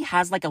anybody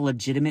has like a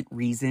legitimate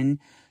reason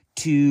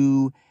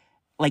to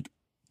like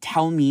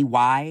tell me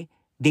why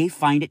they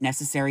find it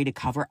necessary to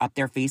cover up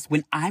their face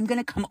when I'm going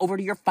to come over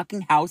to your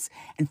fucking house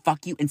and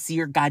fuck you and see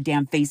your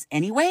goddamn face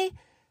anyway,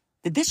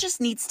 that this just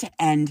needs to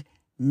end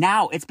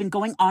now. It's been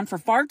going on for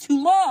far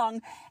too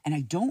long. And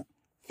I don't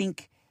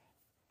think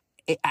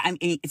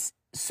it's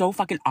so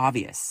fucking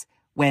obvious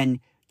when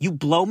you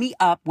blow me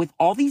up with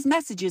all these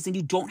messages and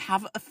you don't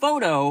have a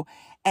photo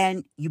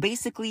and you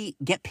basically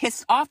get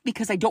pissed off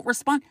because I don't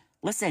respond.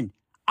 Listen,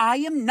 I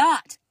am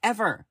not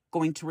ever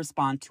going to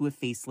respond to a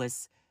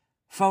faceless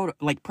photo,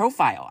 like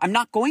profile. I'm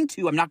not going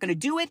to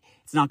do it.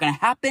 It's not going to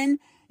happen.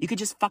 You could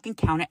just fucking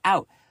count it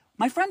out.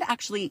 My friend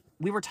actually,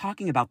 we were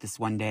talking about this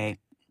one day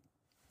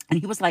and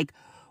he was like,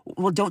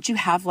 well, don't you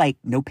have like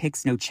no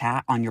pics, no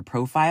chat on your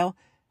profile?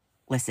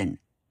 Listen,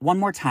 one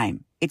more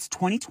time. It's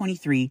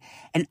 2023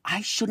 and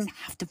I shouldn't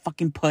have to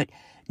fucking put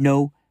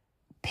no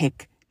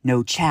pic,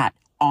 no chat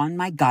on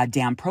my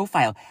goddamn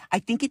profile. I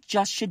think it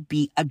just should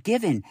be a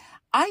given.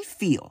 I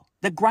feel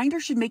that Grindr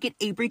should make it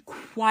a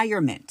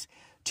requirement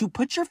to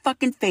put your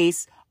fucking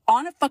face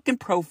on a fucking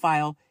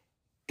profile,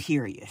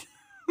 period.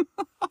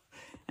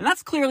 And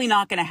that's clearly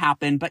not going to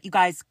happen, but you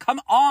guys, come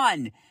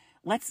on.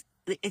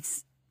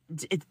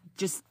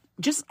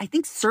 Just, I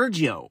think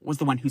Sergio was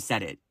the one who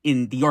said it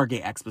in the Your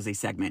Gay Expose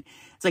segment.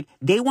 It's like,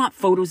 they want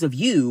photos of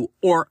you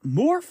or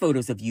more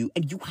photos of you,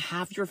 and you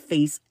have your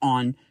face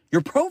on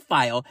your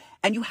profile,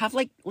 and you have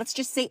like, let's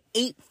just say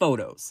 8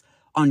 photos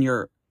on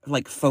your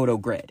like photo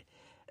grid.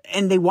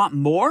 And they want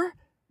more,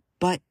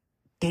 but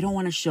they don't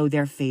want to show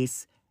their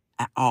face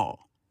at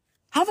all.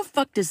 How the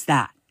fuck does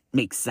that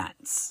make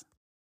sense?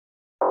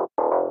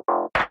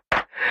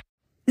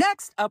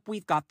 Next up,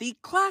 we've got the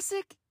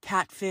classic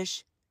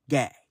catfish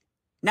gay.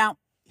 Now,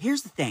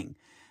 here's the thing.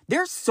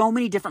 There's so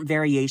many different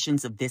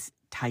variations of this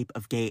type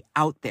of gay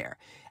out there.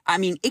 I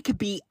mean, it could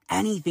be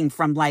anything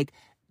from like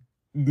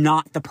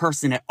not the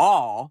person at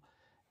all,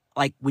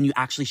 like when you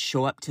actually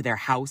show up to their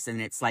house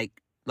and it's like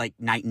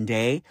night and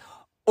day,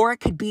 or it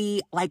could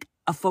be like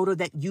a photo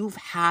that you've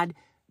had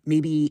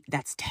maybe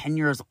that's 10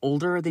 years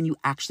older than you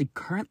actually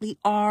currently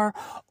are.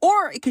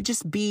 Or it could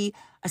just be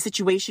a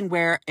situation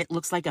where it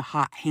looks like a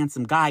hot,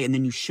 handsome guy, and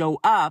then you show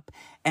up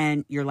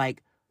and you're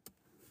like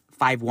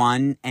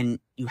 5'1" and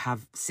you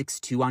have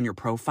 6'2" on your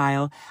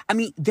profile. I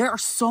mean, there are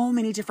so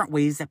many different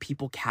ways that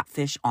people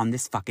catfish on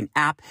this fucking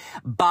app.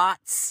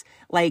 Bots,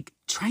 like,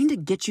 trying to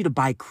get you to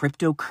buy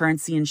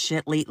cryptocurrency and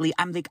shit lately.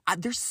 I'm like,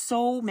 there's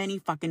so many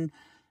fucking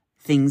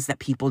things that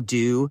people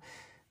do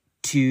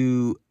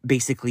to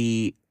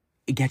basically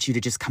get you to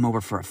just come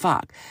over for a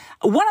fuck.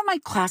 One of my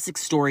classic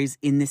stories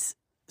in this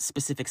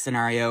specific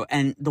scenario,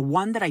 and the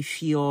one that I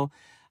feel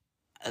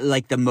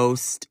like the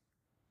most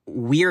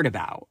weird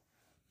about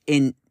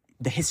in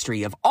the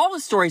history of all the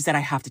stories that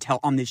I have to tell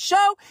on this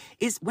show,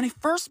 is when I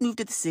first moved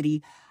to the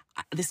city,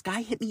 this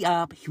guy hit me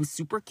up. He was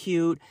super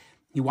cute.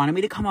 He wanted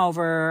me to come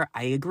over.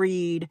 I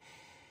agreed.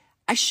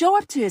 I show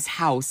up to his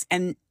house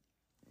and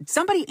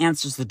somebody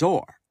answers the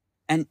door.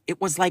 And it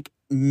was like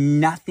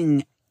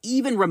nothing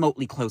even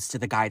remotely close to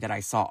the guy that I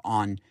saw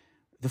on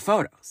the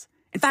photos.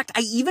 In fact,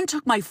 I even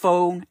took my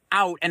phone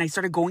out and I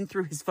started going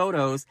through his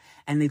photos,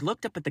 and they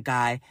looked up at the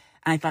guy,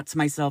 and I thought to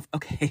myself,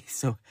 okay,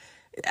 so,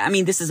 I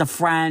mean, this is a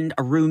friend,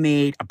 a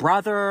roommate, a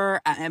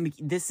brother. I mean,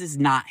 this is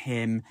not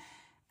him.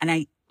 And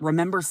I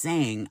remember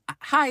saying,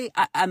 hi,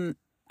 I'm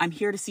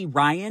here to see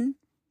Ryan.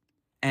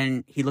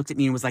 And he looked at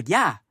me and was like,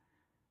 yeah,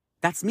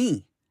 that's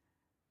me.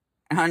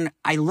 And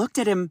I looked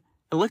at him,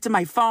 I looked at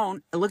my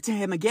phone, I looked at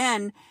him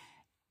again,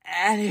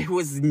 and it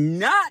was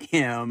not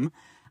him.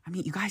 I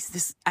mean, you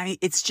guys,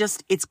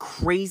 it's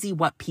crazy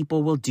what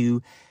people will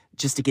do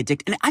just to get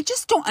dicked. And I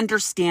just don't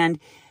understand,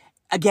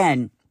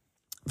 again,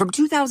 from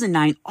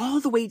 2009 all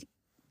the way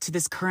to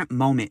this current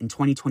moment in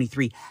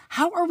 2023,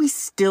 how are we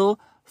still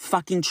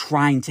fucking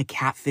trying to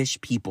catfish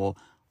people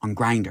on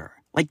Grindr?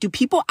 Like, do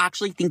people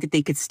actually think that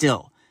they could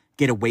still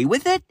get away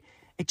with it?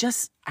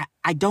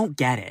 I don't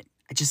get it.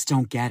 I just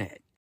don't get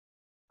it.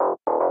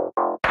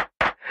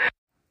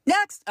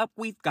 Next up,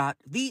 we've got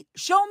the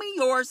show me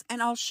yours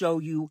and I'll show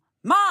you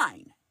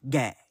mine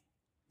gay.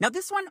 Now,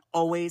 this one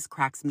always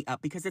cracks me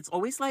up because it's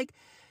always like,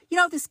 you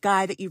know, this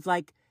guy that you've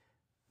like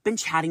been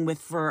chatting with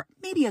for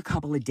maybe a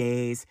couple of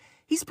days.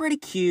 He's pretty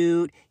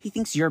cute. He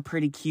thinks you're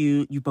pretty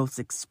cute. You both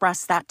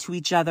express that to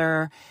each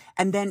other.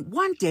 And then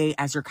one day,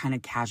 as you're kind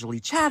of casually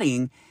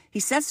chatting, he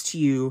says to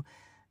you,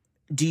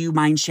 do you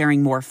mind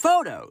sharing more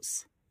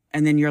photos?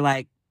 And then you're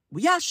like,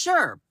 well, yeah,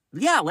 sure.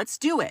 Yeah, let's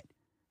do it.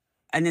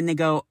 And then they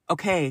go,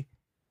 okay,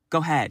 go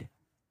ahead.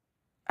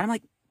 And I'm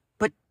like,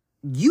 but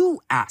you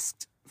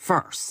asked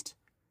first.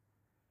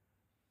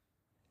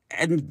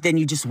 And then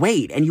you just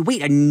wait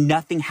and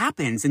nothing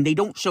happens and they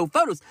don't show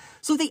photos.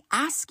 So they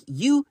ask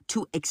you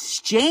to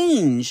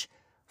exchange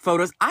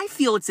photos. I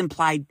feel it's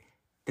implied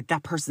that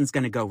that person's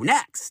going to go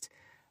next,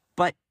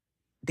 but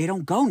they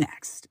don't go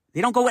next.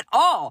 They don't go at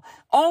all.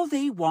 All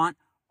they want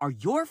are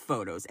your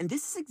photos. And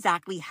this is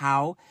exactly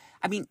how,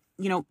 I mean,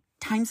 you know,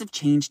 times have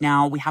changed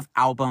now. We have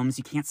albums.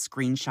 You can't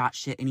screenshot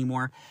shit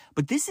anymore.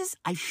 But this is,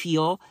 I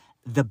feel,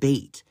 the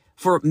bait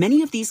for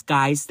many of these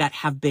guys that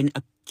have been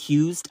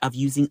accused of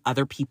using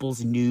other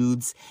people's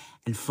nudes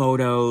and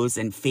photos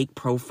and fake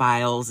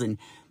profiles. And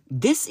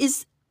this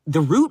is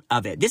the root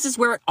of it. This is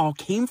where it all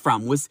came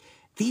from, was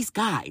these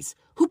guys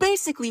who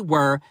basically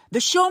were the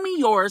show me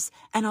yours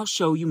and I'll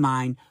show you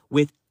mine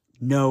with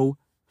no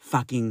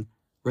fucking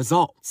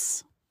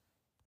results.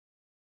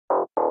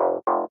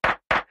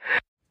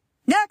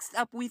 Next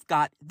up, we've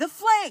got the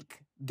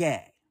flake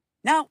gay.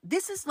 Now,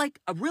 this is like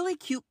a really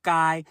cute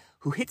guy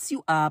who hits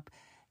you up,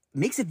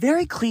 makes it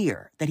very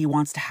clear that he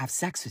wants to have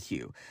sex with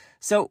you.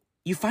 So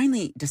you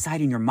finally decide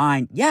in your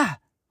mind, yeah,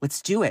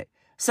 let's do it.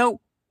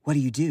 So what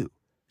do?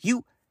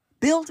 You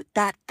build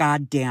that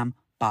goddamn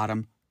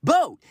bottom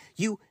boat.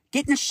 You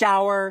get in a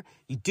shower,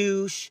 you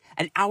douche,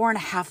 an hour and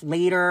a half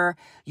later,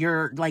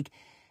 you're like,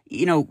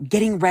 you know,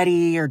 getting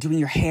ready or doing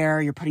your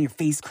hair, you're putting your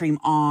face cream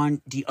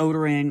on,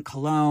 deodorant,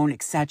 cologne,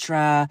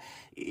 etc.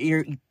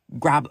 You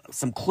grab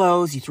some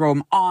clothes, you throw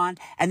them on,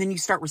 and then you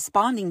start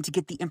responding to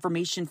get the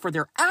information for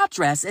their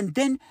address, and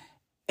then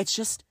it's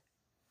just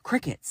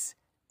crickets.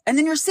 And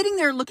then you're sitting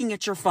there looking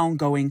at your phone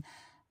going,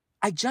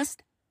 I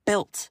just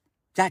built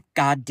that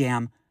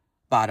goddamn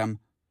bottom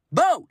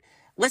boat.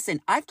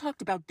 Listen, I've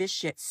talked about this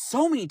shit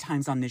so many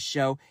times on this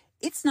show.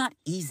 It's not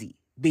easy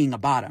being a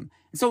bottom.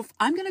 And so if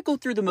I'm going to go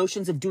through the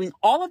motions of doing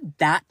all of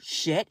that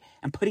shit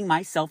and putting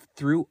myself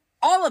through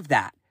all of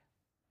that,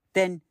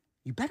 then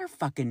you better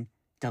fucking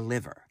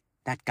deliver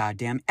that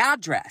goddamn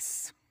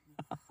address.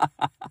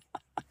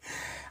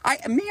 I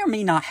may or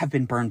may not have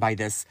been burned by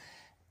this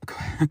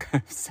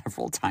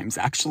several times,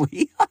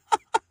 actually.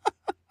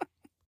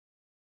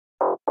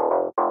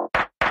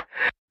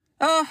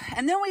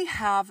 And then we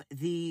have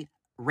the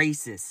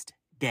racist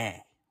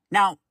gay.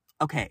 Now,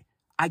 okay,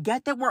 I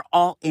get that we're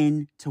all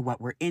into what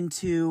we're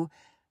into.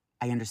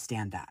 I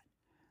understand that.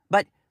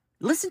 But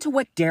listen to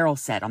what Daryl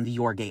said on the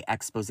Your Gay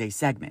Expose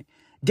segment.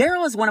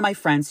 Daryl is one of my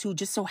friends who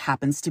just so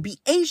happens to be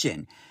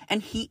Asian,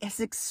 and he has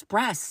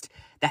expressed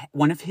that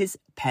one of his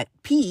pet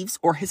peeves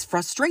or his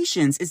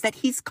frustrations is that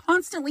he's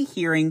constantly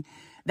hearing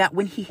that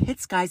when he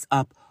hits guys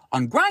up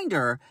on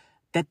Grindr,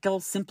 that they'll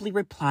simply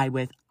reply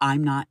with,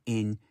 "I'm not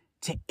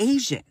into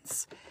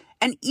Asians."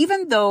 And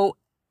even though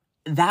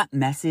that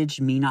message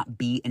may not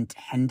be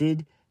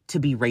intended to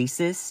be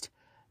racist,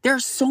 there are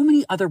so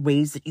many other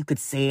ways that you could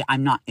say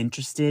I'm not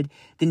interested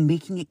than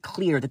making it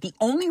clear that the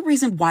only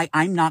reason why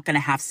I'm not going to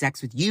have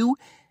sex with you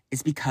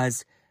is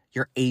because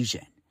you're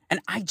Asian. And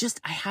I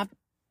have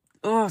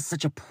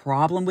such a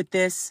problem with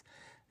this,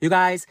 you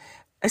guys,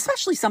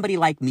 especially somebody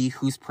like me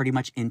who's pretty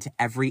much into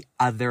every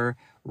other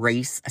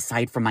race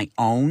aside from my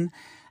own.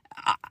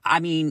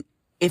 I mean,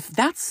 if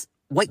that's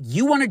what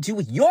you want to do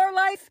with your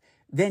life,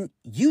 then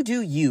you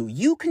do you.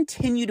 You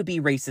continue to be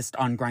racist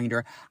on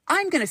Grindr.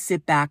 I'm going to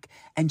sit back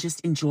and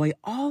just enjoy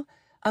all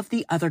of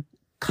the other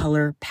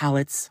color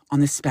palettes on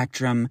the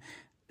spectrum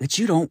that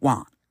you don't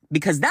want,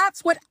 because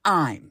that's what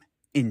I'm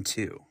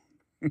into.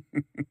 And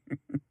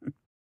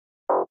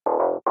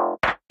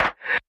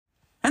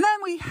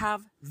then we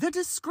have the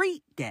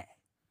discreet gay.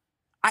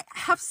 I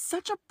have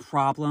such a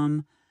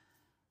problem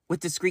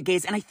with discreet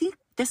gays, and I think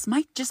this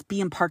might just be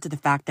in part to the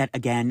fact that,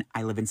 again,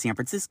 I live in San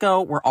Francisco.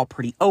 We're all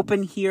pretty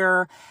open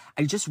here.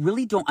 I just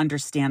really don't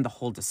understand the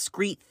whole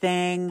discreet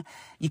thing.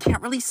 You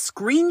can't really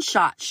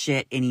screenshot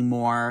shit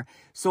anymore.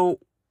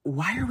 So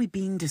why are we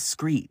being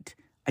discreet?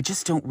 I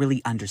just don't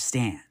really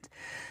understand.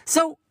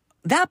 So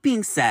that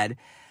being said,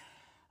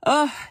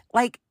 I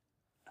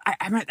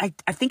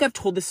think I've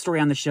told this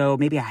story on the show.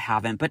 Maybe I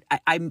haven't, but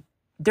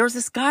there was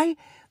this guy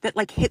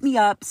that hit me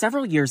up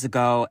several years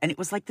ago, and it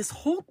was this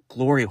whole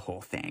glory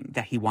hole thing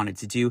that he wanted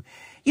to do,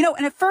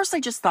 and at first I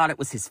just thought it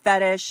was his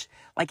fetish.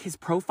 His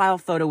profile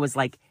photo was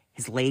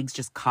his legs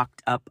just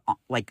cocked up,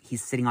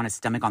 he's sitting on his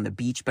stomach on the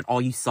beach, but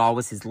all you saw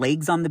was his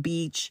legs on the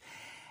beach.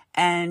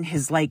 And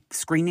his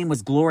screen name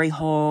was Glory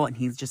Hole, and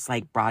he's just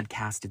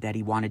broadcasted that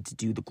he wanted to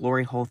do the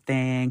glory hole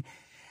thing.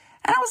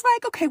 And I was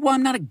like, okay, well,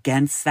 I'm not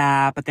against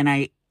that. But then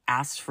I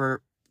asked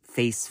for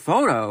face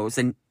photos,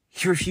 and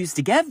he refused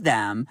to give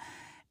them.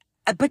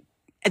 But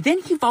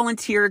then he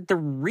volunteered the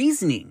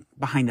reasoning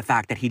behind the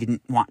fact that he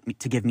didn't want me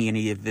to give me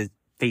any of the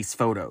face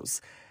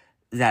photos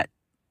that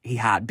he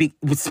had. It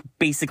was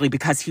basically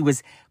because he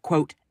was,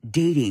 quote,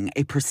 dating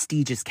a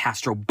prestigious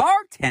Castro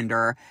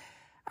bartender.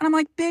 And I'm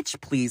like, bitch,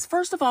 please.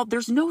 First of all,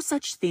 there's no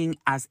such thing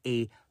as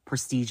a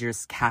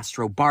prestigious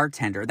Castro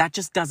bartender. That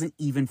just doesn't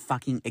even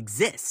fucking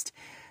exist.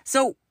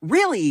 So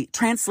really,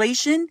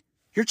 translation,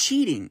 you're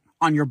cheating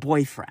on your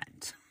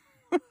boyfriend.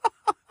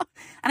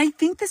 And I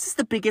think this is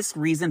the biggest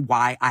reason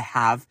why I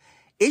have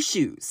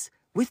issues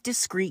with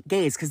discreet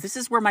gays, because this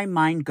is where my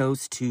mind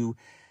goes to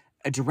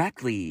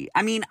directly.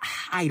 I mean,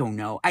 I don't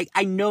know.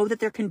 I know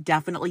that there can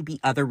definitely be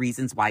other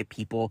reasons why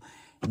people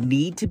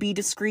need to be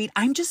discreet.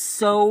 I'm just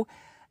so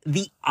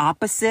the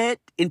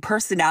opposite in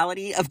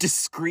personality of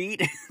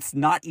discreet. It's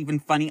not even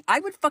funny.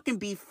 I would fucking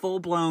be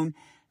full-blown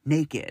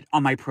naked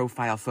on my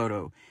profile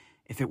photo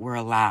if it were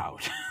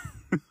allowed.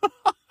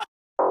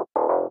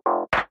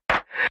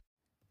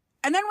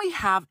 And then we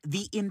have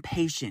the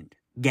impatient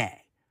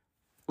gay.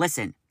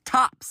 Listen,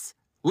 tops,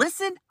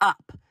 listen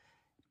up.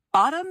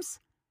 Bottoms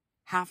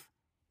have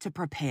to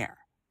prepare.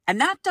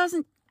 And that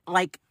doesn't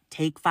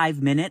take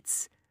 5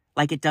 minutes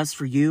like it does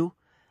for you.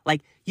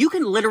 You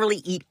can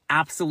literally eat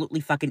absolutely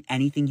fucking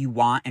anything you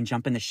want and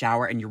jump in the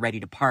shower and you're ready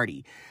to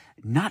party.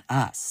 Not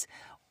us.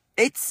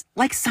 It's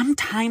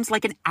sometimes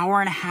an hour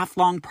and a half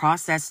long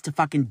process to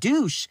fucking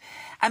douche.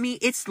 I mean,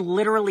 it's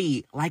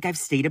literally, like I've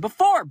stated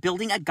before,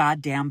 building a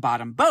goddamn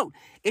bottom boat.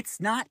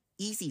 It's not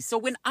easy. So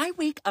when I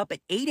wake up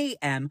at 8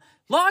 a.m.,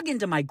 log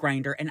into my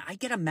Grindr, and I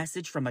get a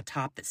message from a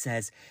top that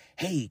says,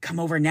 "Hey, come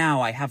over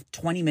now. I have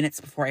 20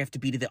 minutes before I have to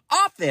be to the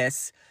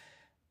office."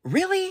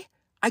 Really?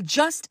 I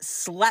just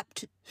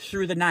slept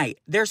through the night.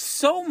 There's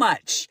so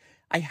much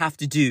I have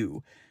to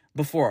do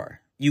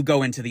before you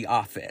go into the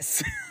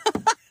office.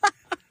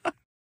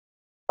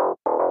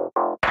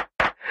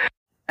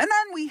 And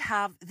then we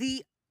have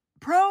the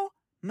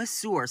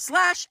pro-masseur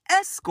 /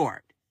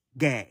 escort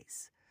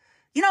gays.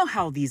 You know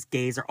how these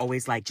gays are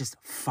always just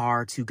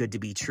far too good to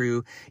be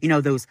true? You know,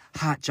 those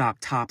hot jock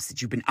tops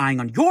that you've been eyeing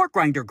on your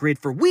Grindr grid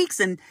for weeks,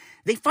 and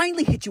they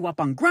finally hit you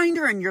up on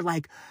Grindr, and you're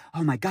like,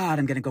 oh my God,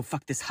 I'm going to go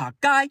fuck this hot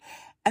guy.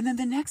 And then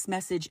the next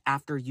message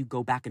after you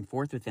go back and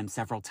forth with them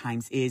several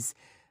times is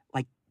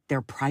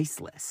their price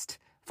list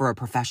for a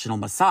professional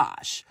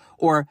massage,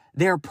 or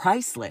their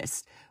price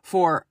list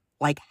for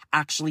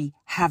actually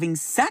having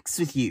sex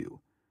with you.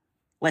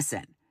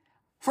 Listen,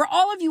 for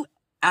all of you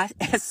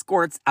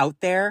escorts out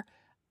there,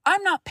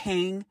 I'm not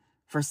paying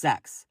for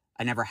sex.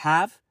 I never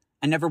have.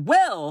 I never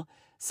will.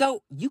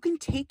 So you can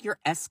take your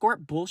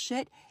escort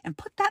bullshit and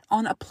put that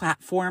on a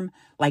platform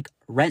like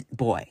Rent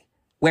Boy,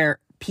 where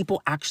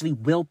people actually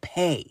will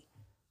pay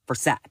for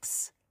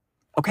sex.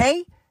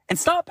 Okay? And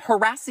stop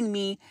harassing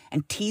me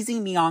and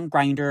teasing me on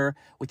Grindr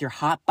with your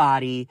hot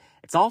body.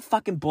 It's all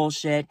fucking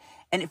bullshit.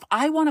 And if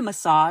I want a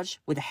massage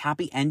with a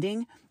happy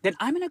ending, then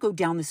I'm going to go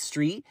down the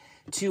street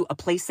to a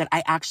place that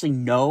I actually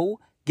know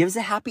gives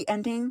a happy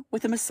ending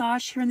with a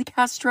massage here in the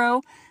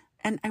Castro.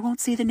 And I won't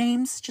say the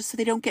names just so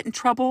they don't get in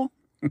trouble.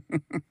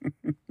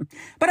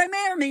 But I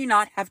may or may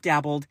not have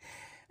dabbled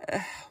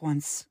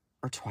once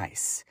or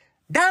twice.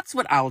 That's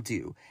what I'll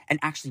do, and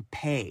actually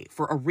pay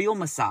for a real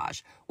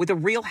massage with a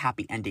real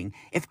happy ending.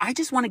 If I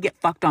just want to get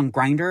fucked on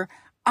Grindr,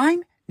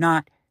 I'm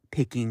not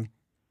picking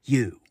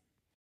you.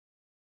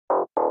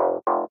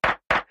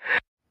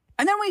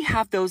 And then we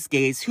have those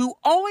gays who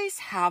always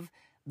have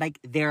like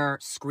their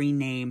screen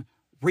name,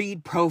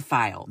 read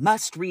profile,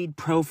 must read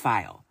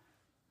profile.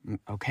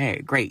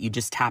 Okay, great. You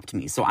just tapped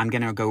me, so I'm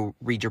going to go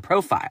read your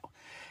profile.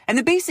 And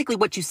then basically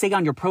what you say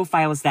on your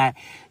profile is that,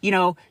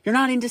 you're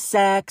not into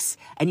sex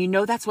and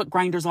that's what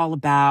Grindr's all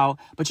about,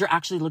 but you're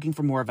actually looking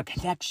for more of a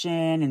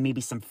connection and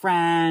maybe some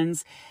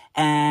friends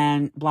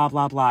and blah,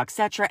 blah, blah,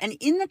 etc. And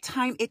in the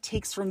time it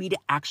takes for me to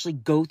actually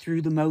go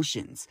through the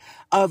motions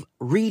of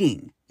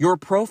reading your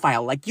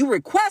profile like you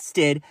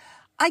requested,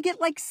 I get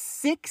like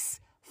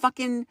 6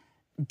 fucking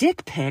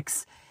dick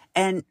pics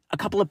and a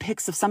couple of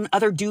pics of some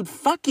other dude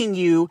fucking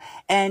you.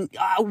 And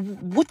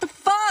what the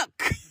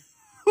fuck?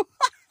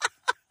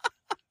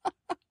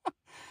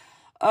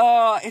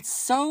 It's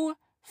so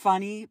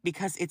funny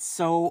because it's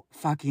so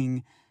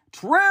fucking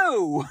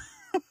true.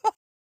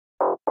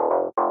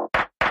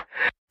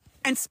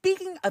 And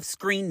speaking of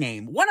screen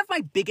name, one of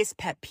my biggest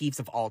pet peeves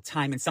of all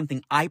time, and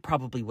something I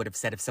probably would have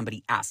said if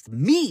somebody asked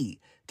me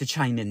to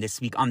chime in this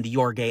week on the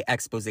Your Gay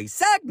Expose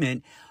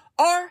segment,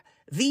 are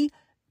the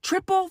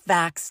triple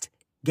vaxxed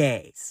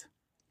gays.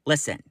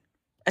 Listen,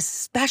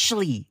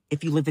 especially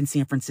if you live in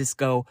San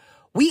Francisco,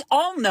 we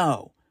all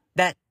know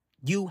that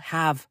you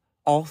have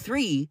all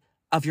 3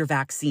 of your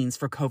vaccines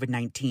for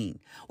COVID-19.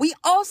 We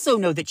also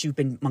know that you've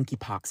been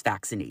monkeypox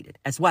vaccinated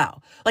as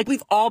well. Like,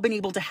 we've all been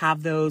able to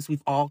have those.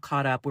 We've all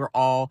caught up. We're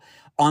all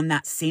on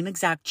that same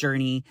exact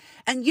journey.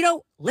 And,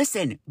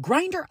 listen,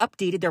 Grindr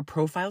updated their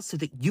profiles so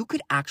that you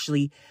could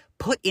actually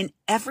put in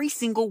every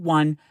single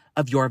one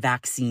of your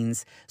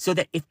vaccines so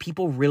that if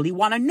people really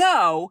want to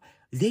know,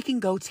 they can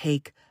go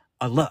take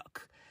a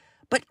look.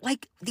 But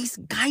like these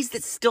guys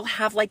that still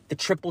have like the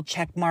triple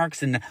check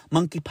marks and the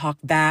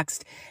monkeypox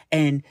vaxxed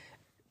and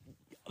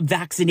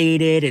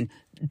vaccinated and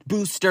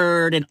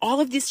boosted and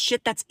all of this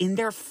shit that's in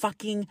their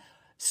fucking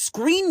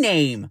screen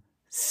name.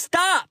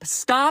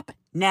 Stop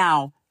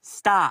now.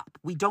 Stop.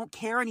 We don't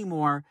care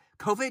anymore.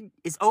 COVID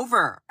is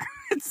over.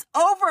 It's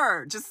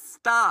over. Just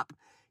stop.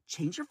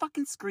 Change your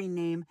fucking screen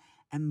name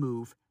and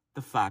move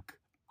the fuck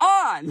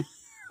on.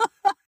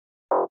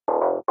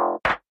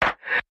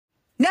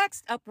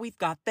 Next up, we've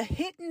got the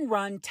hit and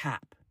run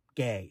tap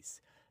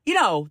gays.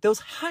 Those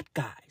hot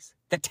guys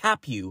that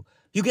tap you.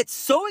 You get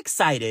so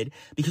excited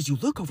because you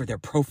look over their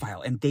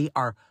profile and they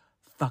are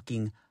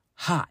fucking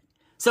hot.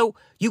 So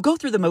you go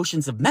through the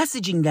motions of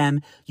messaging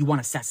them. You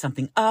want to set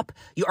something up.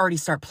 You already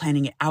start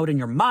planning it out in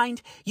your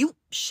mind. You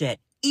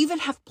even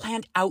have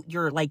planned out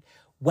your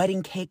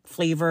wedding cake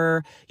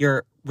flavor,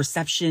 your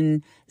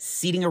reception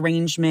seating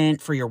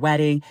arrangement for your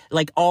wedding,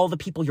 like all the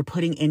people you're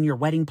putting in your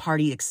wedding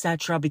party,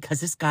 etc. because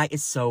this guy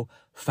is so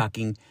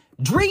fucking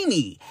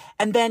dreamy.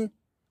 And then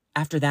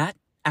after that,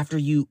 after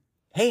you,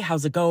 hey,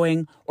 how's it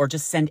going? Or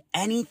just send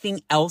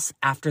anything else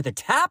after the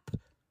tap?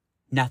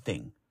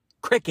 Nothing.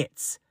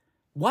 Crickets.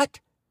 What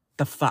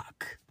the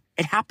fuck?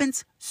 It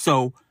happens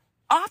so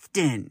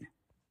often.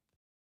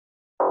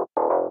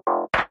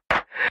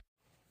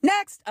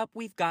 Next up,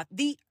 we've got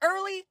the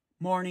early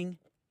morning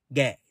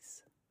gays.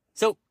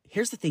 So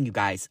here's the thing, you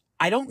guys.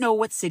 I don't know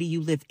what city you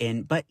live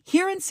in, but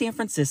here in San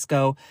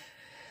Francisco,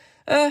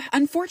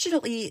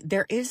 unfortunately,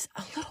 there is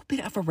a little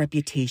bit of a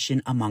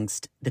reputation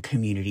amongst the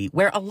community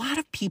where a lot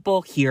of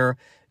people here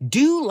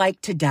do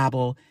like to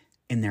dabble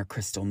in their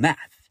crystal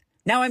meth.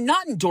 Now, I'm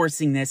not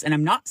endorsing this, and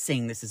I'm not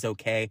saying this is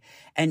okay.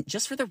 And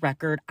just for the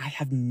record, I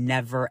have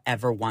never,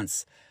 ever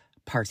once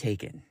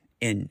partaken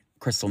in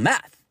crystal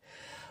meth.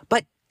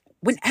 But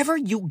whenever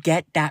you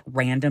get that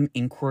random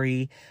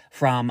inquiry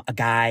from a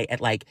guy at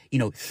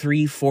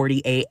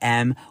 3:40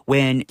 a.m.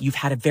 when you've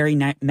had a very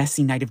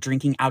messy night of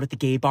drinking out at the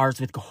gay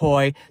bars with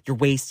Cahoy, you're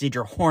wasted,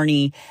 you're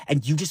horny,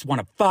 and you just want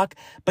to fuck,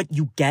 but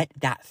you get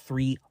that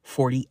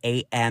 3:40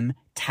 a.m.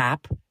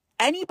 tap,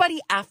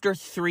 anybody after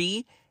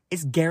 3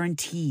 is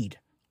guaranteed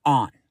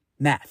on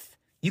meth.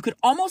 You could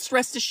almost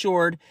rest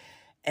assured.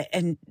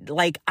 And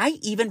I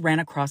even ran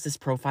across this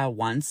profile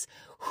once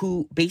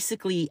who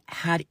basically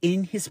had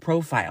in his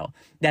profile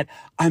that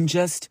I'm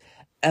just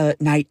a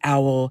night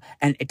owl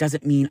and it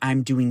doesn't mean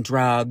I'm doing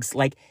drugs.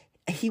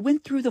 He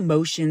went through the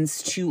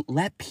motions to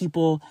let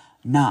people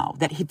know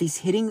that if he's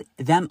hitting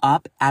them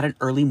up at an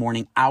early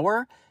morning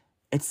hour,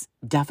 it's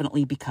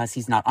definitely because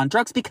he's not on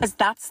drugs, because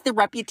that's the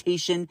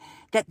reputation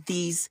that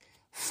these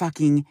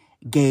fucking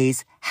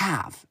gays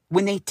have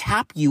when they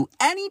tap you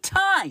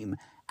anytime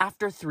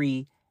after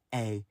 3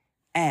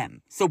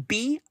 a.m. So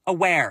be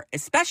aware,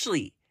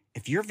 especially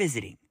if you're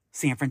visiting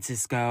San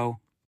Francisco.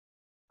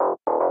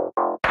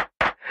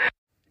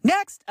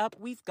 Next up,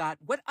 we've got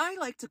what I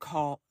like to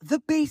call the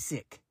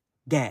basic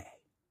gay.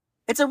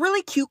 It's a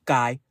really cute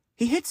guy.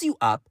 He hits you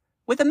up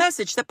with a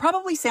message that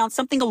probably sounds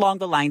something along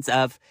the lines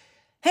of,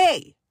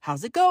 "Hey,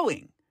 how's it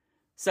going?"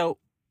 So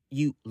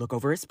you look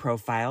over his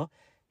profile.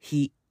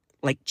 He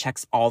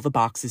checks all the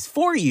boxes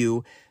for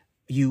you.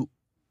 You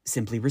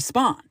simply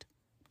respond,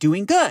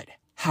 "Doing good.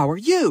 How are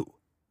you?"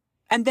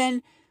 And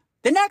then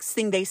the next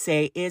thing they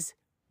say is,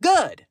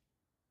 "Good."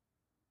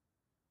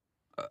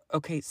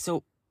 Okay,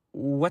 so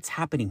what's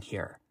happening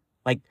here?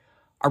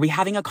 Are we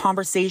having a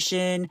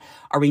conversation?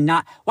 Are we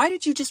not? Why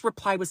did you just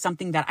reply with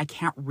something that I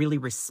can't really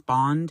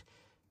respond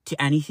to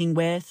anything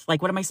with?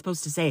 What am I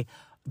supposed to say?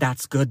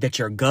 That's good that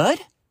you're good?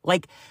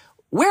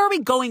 Where are we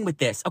going with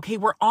this? Okay,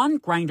 we're on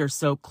Grindr,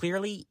 so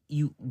clearly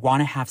you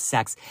want to have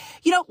sex.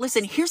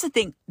 Listen, here's the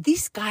thing.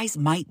 These guys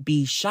might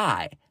be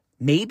shy.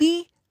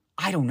 Maybe?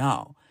 I don't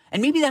know.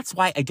 And maybe that's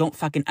why I don't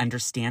fucking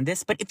understand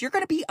this. But if you're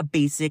going to be a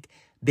basic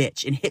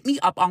bitch and hit me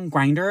up on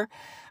Grindr,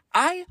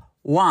 I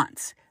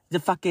want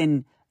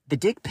the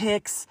dick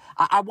pics.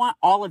 I want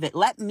all of it.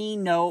 Let me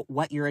know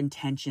what your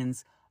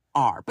intentions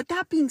are. But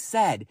that being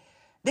said,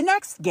 the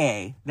next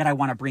gay that I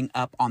want to bring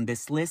up on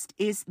this list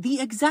is the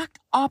exact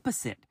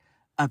opposite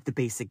of the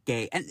basic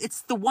gay. And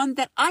it's the one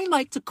that I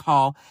like to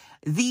call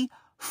the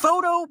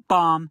photo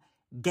bomb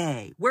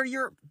gay, where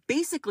you're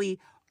basically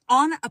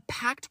on a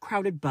packed,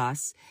 crowded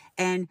bus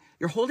and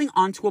you're holding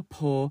onto a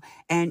pole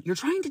and you're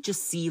trying to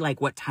just see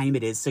what time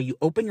it is. So you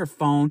open your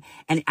phone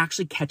and it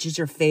actually catches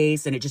your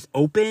face and it just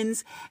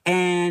opens,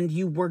 and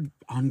you were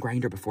on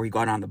Grindr before you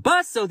got on the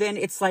bus. So then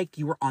it's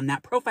you were on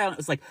that profile and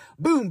it was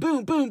boom,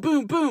 boom, boom,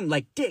 boom, boom,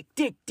 dick,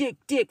 dick, dick,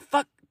 dick,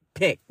 fuck,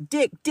 pick,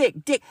 dick,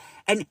 dick, dick.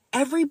 And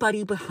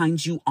everybody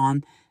behind you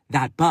on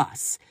that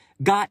bus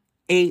got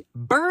a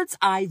bird's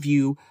eye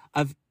view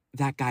of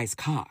that guy's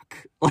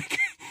cock.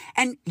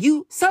 And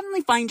you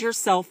suddenly find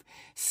yourself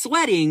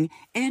sweating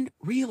and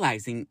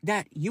realizing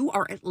that you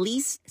are at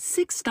least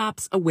 6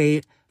 stops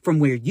away from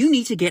where you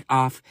need to get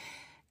off.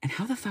 And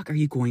how the fuck are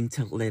you going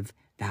to live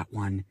that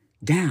one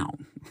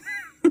down?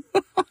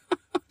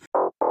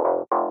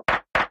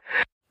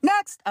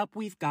 Next up,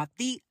 we've got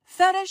the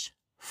fetish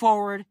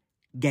forward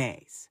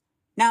gays.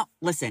 Now,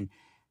 listen,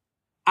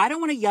 I don't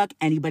want to yuck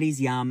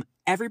anybody's yum.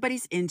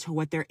 Everybody's into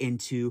what they're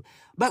into.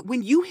 But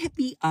when you hit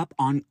me up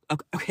on...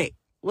 Okay,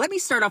 let me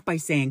start off by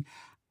saying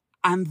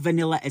I'm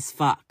vanilla as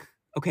fuck.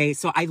 Okay,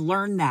 so I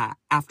learned that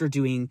after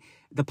doing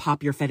the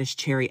Pop Your Fetish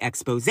Cherry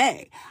expose.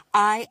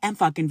 I am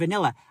fucking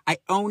vanilla. I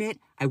own it.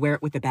 I wear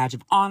it with a badge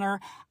of honor.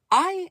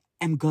 I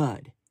am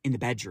good in the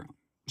bedroom,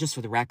 just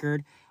for the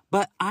record.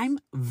 But I'm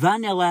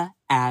vanilla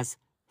as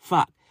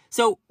fuck.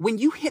 So when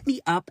you hit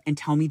me up and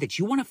tell me that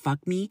you want to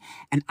fuck me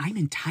and I'm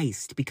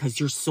enticed because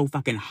you're so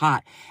fucking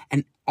hot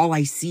and all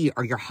I see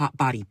are your hot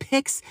body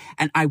pics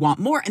and I want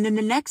more. And then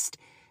the next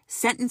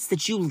sentence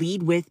that you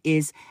lead with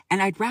is,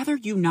 and I'd rather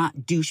you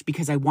not douche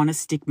because I want to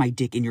stick my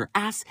dick in your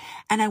ass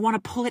and I want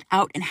to pull it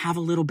out and have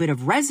a little bit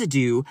of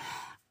residue.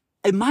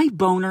 And my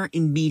boner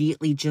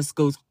immediately just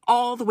goes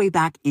all the way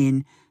back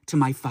in to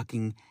my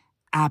fucking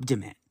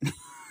abdomen.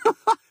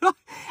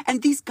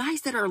 And these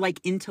guys that are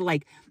into I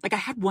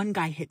had one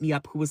guy hit me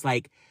up who was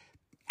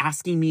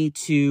asking me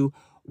to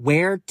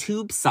wear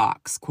tube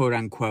socks, quote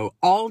unquote,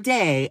 all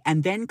day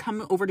and then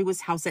come over to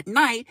his house at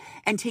night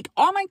and take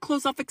all my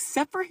clothes off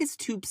except for his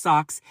tube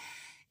socks.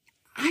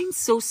 I'm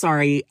so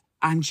sorry.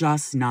 I'm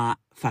just not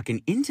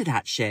fucking into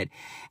that shit.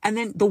 And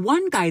then the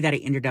one guy that I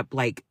ended up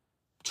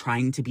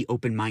trying to be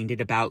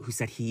open-minded about, who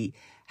said he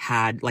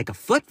had a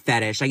foot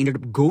fetish, I ended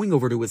up going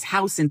over to his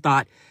house and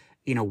thought,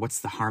 what's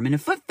the harm in a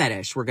foot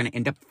fetish? We're going to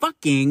end up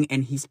fucking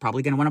and he's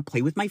probably going to want to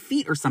play with my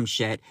feet or some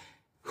shit.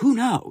 Who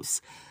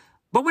knows?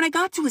 But when I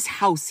got to his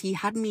house, he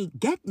had me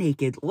get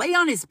naked, lay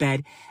on his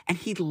bed, and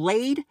he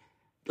laid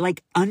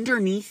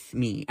underneath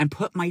me and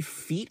put my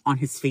feet on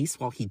his face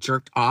while he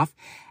jerked off.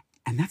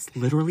 And that's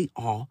literally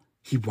all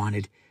he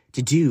wanted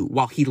to do,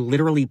 while he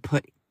literally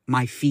put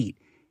my feet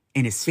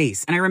in his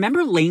face. And I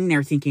remember laying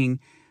there thinking,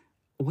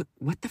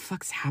 what the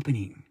fuck's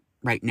happening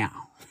right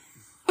now?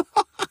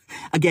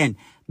 Again,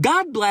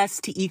 God bless,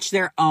 to each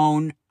their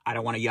own. I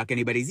don't want to yuck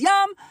anybody's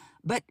yum,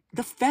 but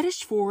the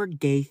fetish forward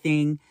gay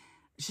thing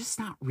is just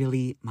not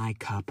really my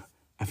cup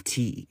of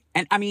tea.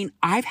 And I mean,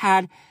 I've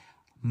had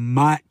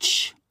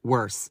much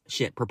worse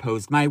shit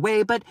proposed my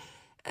way, but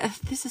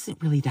this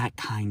isn't really that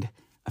kind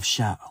of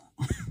show.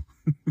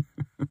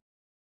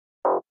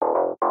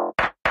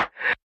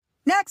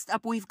 Next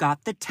up, we've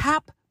got the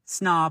tap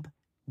snob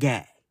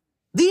gay.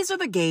 These are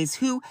the gays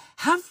who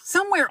have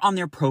somewhere on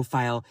their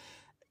profile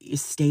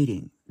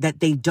stating that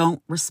they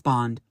don't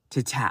respond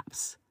to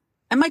taps.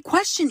 And my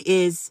question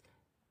is,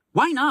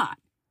 why not?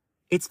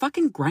 It's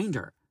fucking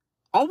Grindr.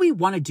 All we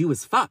want to do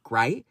is fuck,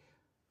 right?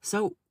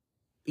 So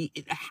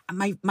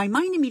my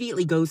mind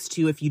immediately goes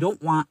to, if you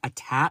don't want a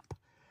tap,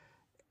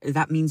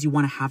 that means you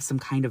want to have some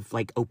kind of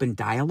open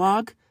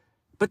dialogue.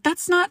 But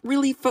that's not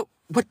really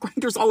what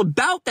Grindr's all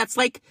about. That's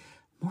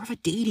more of a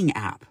dating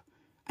app.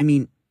 I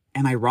mean,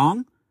 am I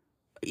wrong?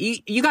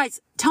 You guys,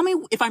 tell me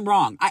if I'm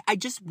wrong. I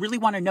just really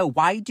want to know,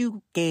 why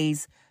do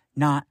gays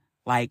not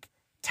like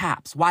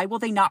taps? Why will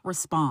they not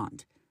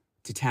respond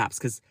to taps?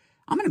 Because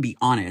I'm going to be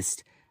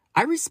honest,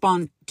 I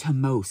respond to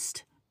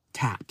most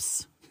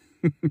taps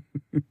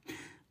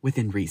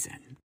within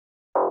reason.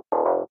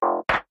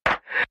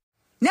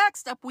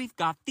 Next up, we've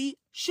got the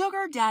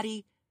sugar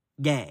daddy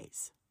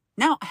gays.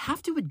 Now, I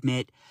have to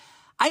admit,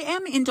 I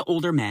am into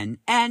older men,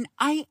 and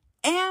I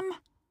am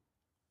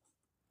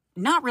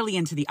not really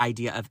into the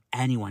idea of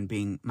anyone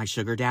being my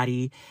sugar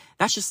daddy.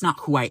 That's just not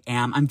who I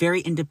am. I'm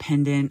very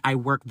independent. I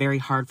work very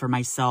hard for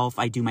myself.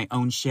 I do my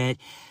own shit.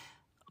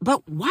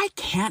 But why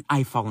can't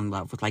I fall in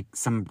love with like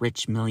some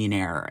rich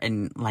millionaire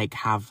and like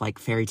have like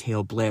fairy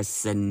tale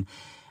bliss and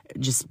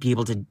just be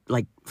able to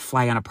like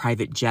fly on a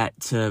private jet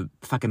to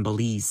fucking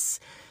Belize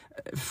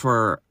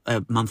for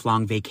a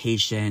month-long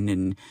vacation?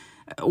 And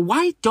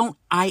why don't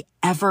I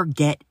ever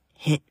get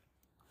hit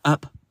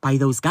up by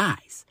those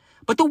guys?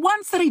 But the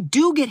ones that I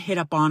do get hit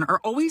up on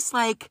are always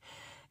like,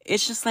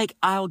 it's just like,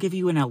 I'll give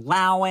you an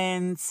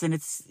allowance, and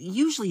it's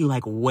usually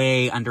like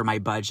way under my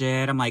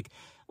budget. I'm like,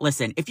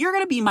 listen, if you're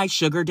going to be my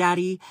sugar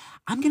daddy,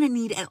 I'm going to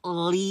need at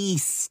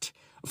least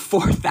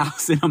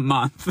 $4,000 a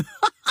month.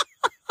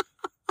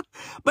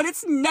 But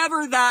it's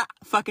never that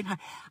fucking high.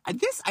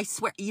 This, I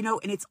swear,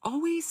 and it's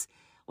always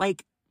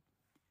like,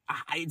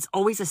 it's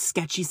always a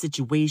sketchy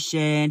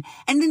situation.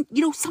 And then,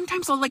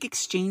 sometimes I'll like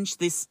exchange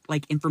this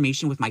like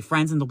information with my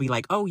friends, and they'll be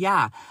like, oh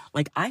yeah,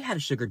 like I had a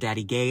sugar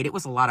daddy gay. It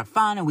was a lot of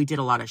fun and we did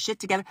a lot of shit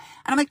together.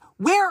 And I'm like,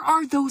 where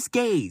are those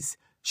gays?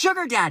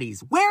 Sugar daddies,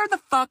 where the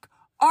fuck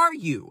are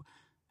you?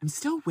 I'm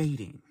still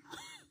waiting.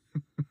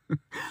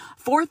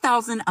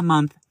 $4,000 a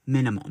month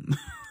minimum.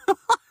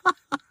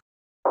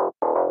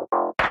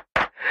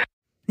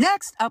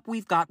 Next up,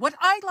 we've got what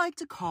I like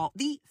to call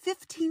the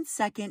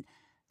 15-second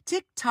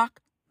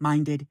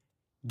TikTok-minded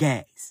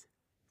gays.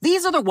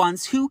 These are the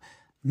ones who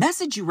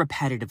message you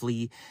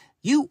repetitively.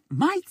 You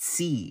might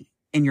see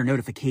in your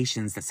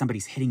notifications that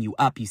somebody's hitting you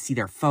up. You see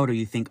their photo.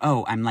 You think,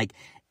 oh, I'm like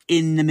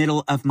in the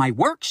middle of my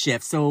work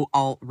shift, so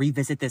I'll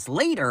revisit this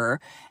later.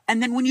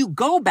 And then when you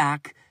go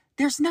back,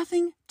 there's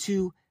nothing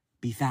to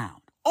be found.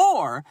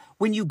 Or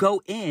when you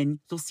go in,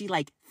 you'll see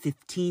like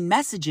 15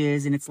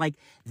 messages, and it's like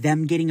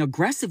them getting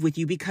aggressive with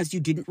you because you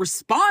didn't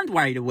respond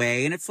right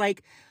away. And it's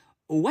like,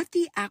 what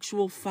the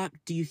actual fuck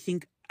do you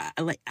think?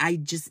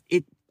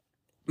 It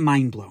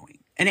mind blowing.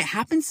 And it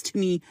happens to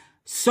me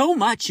so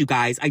much, you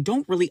guys. I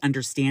don't really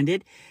understand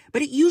it,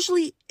 but it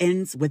usually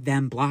ends with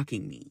them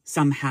blocking me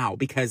somehow,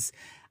 because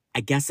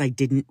I guess I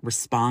didn't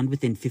respond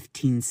within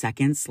 15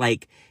 seconds.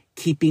 Like,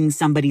 keeping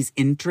somebody's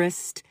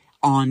interest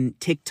on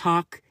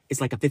TikTok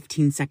is like a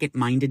 15-second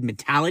minded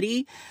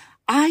mentality.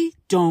 I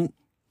don't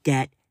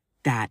get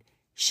that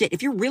shit.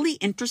 If you're really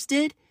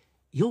interested,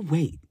 you'll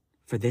wait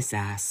for this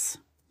ass.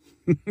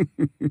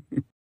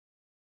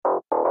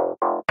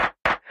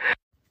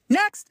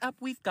 Next up,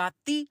 we've got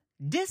the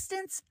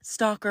distance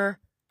stalker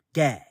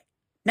gay.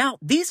 Now,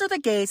 these are the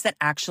gays that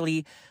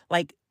actually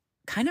like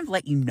kind of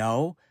let you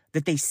know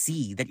that they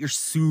see that you're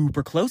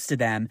super close to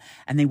them,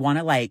 and they want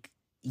to like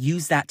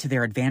use that to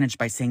their advantage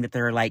by saying that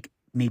they're like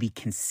maybe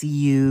can see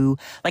you.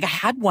 Like, I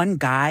had one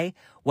guy,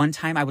 one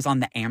time I was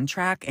on the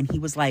Amtrak, and he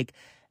was like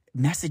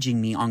messaging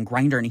me on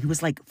Grindr, and he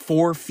was like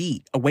 4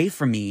 feet away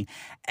from me.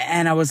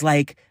 And I was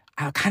like,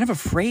 kind of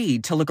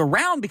afraid to look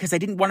around because I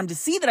didn't want him to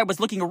see that I was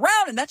looking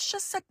around. And that's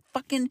just like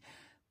fucking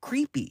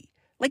creepy.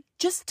 Like,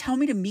 just tell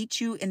me to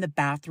meet you in the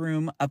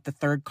bathroom of the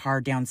third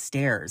car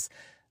downstairs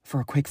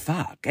for a quick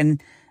fuck.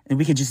 And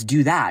we could just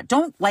do that.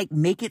 Don't like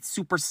make it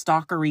super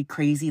stalkery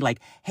crazy. Like,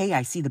 hey,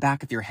 I see the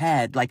back of your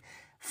head. Like,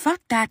 fuck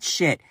that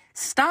shit.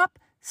 Stop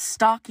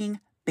stalking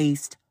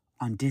based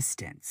on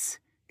distance.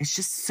 It's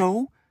just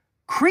so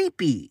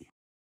creepy.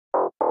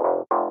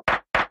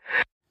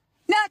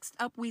 Next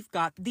up, we've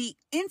got the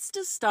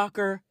Insta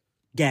Stalker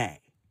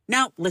gay.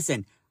 Now,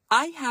 listen,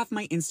 I have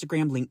my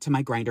Instagram linked to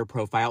my Grindr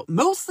profile,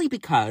 mostly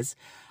because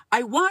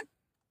I want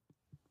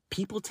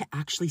people to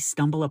actually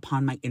stumble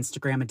upon my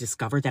Instagram and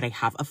discover that I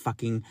have a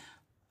fucking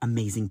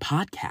amazing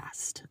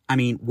podcast. I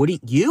mean,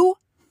 wouldn't you?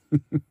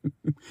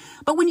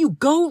 But when you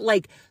go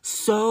like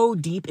so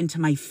deep into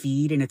my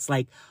feed, and it's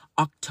like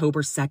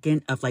October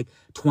 2nd of like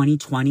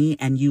 2020,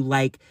 and you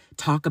like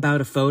talk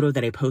about a photo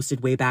that I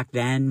posted way back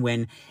then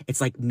when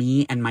it's like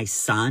me and my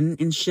son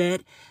and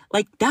shit,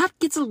 like that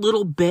gets a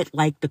little bit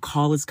like the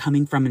call is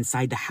coming from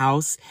inside the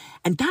house,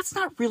 and that's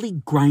not really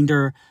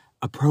Grindr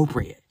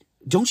appropriate.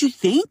 Don't you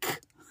think?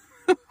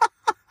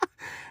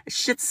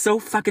 Shit's so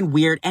fucking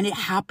weird, and it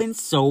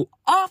happens so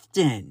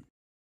often.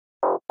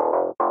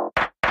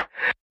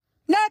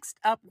 Next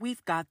up,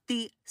 we've got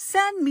the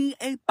send me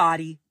a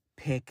body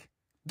pic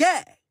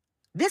gay.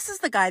 This is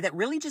the guy that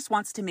really just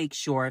wants to make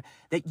sure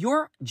that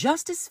you're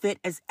just as fit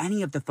as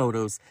any of the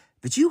photos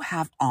that you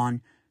have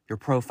on your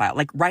profile,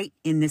 like right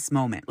in this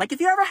moment. Like, if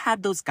you ever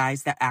had those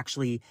guys that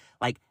actually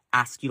like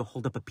ask you to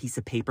hold up a piece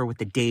of paper with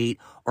the date,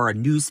 or a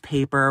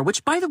newspaper,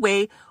 which, by the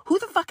way, who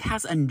the fuck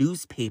has a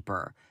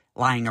newspaper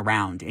lying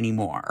around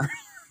anymore?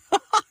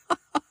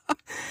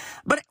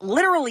 But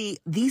literally,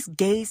 these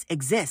gays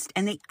exist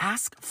and they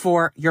ask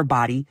for your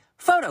body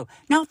photo.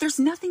 Now, there's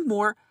nothing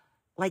more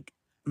like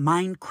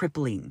mind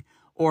crippling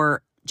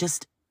or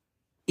just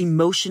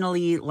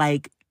emotionally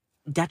like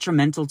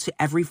detrimental to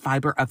every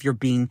fiber of your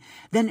being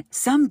than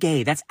some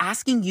gay that's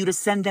asking you to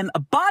send them a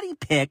body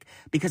pic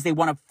because they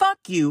want to fuck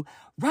you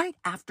right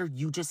after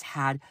you just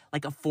had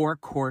like a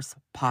 4-course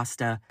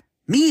pasta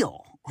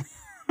meal.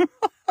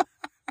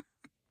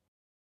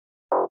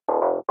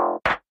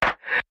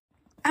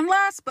 And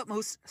last but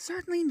most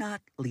certainly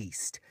not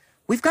least,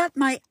 we've got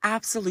my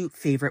absolute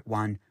favorite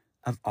one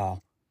of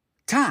all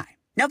time.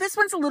 Now, this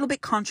one's a little bit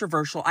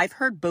controversial. I've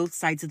heard both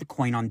sides of the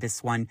coin on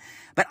this one,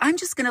 but I'm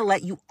just going to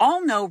let you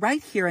all know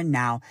right here and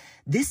now,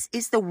 this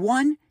is the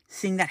one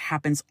thing that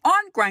happens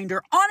on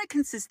Grindr on a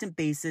consistent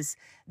basis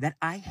that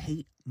I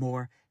hate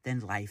more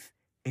than life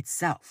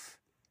itself.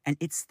 And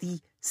it's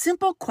the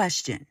simple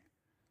question,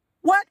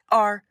 what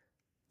are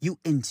you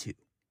into?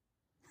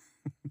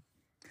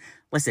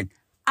 Listen,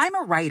 I'm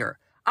a writer.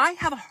 I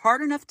have a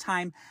hard enough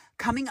time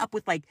coming up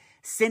with like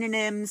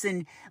synonyms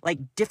and like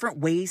different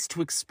ways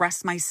to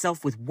express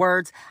myself with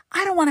words.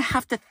 I don't want to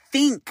have to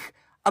think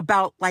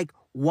about like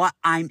what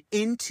I'm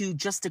into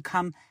just to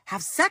come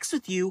have sex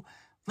with you.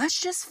 Let's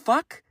just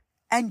fuck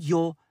and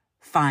you'll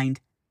find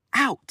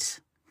out.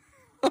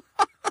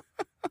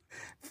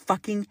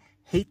 Fucking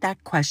hate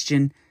that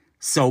question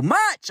so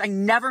much. I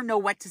never know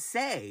what to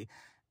say.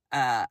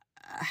 I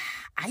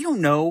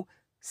don't know.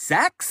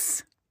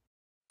 Sex?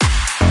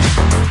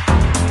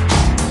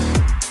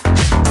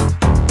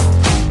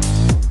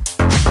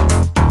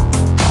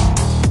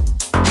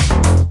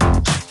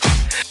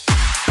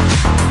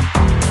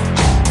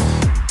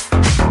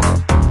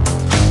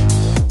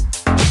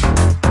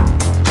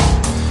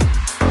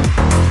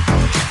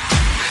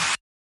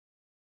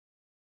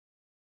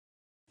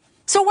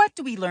 So what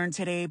do we learn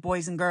today,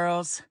 boys and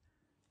girls?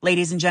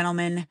 Ladies and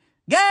gentlemen,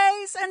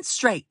 gays and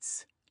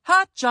straights,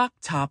 hot jock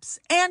tops,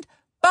 and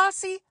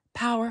bossy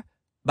power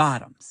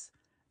bottoms,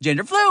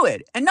 gender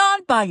fluid and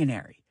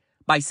non-binary,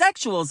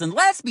 bisexuals and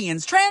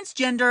lesbians,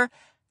 transgender,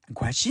 and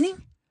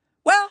questioning?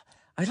 Well,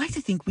 I'd like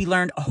to think we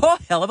learned a whole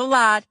hell of a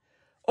lot.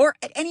 Or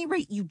at any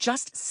rate, you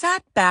just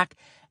sat back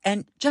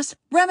and just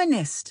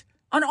reminisced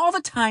on all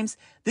the times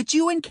that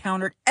you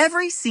encountered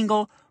every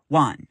single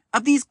one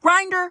of these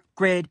Grindr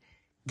grid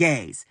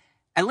gays.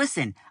 And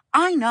listen,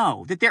 I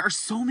know that there are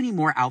so many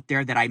more out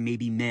there that I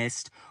maybe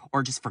missed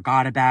or just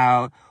forgot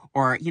about,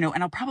 or, you know,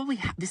 and I'll probably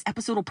this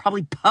episode will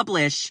probably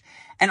publish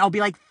and I'll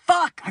be like,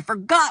 fuck, I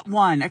forgot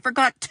one. I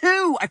forgot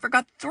two. I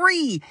forgot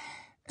three.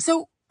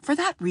 So for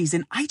that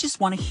reason, I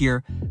just want to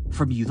hear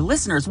from you, the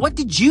listeners. What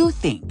did you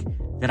think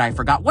that I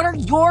forgot? What are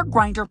your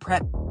Grindr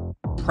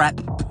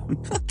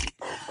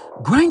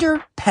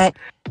Grindr pet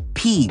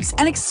peeves?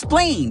 And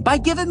explain by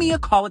giving me a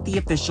call at the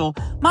official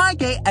My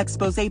Gay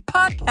Expose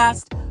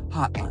podcast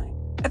hotline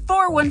at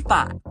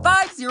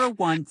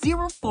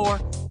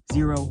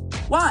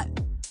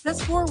 415-501-0401.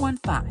 That's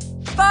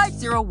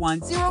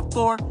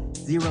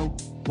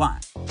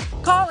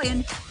 415-501-0401. Call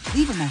in,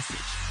 leave a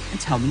message, and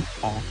tell me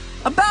all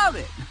about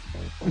it.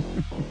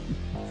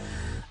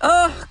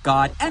 Oh,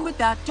 God. And with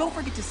that, don't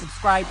forget to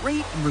subscribe,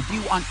 rate, and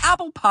review on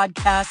Apple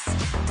Podcasts.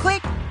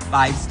 Click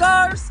 5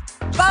 stars,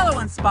 follow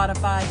on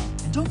Spotify,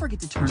 and don't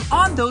forget to turn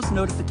on those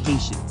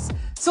notifications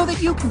so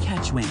that you can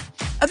catch wind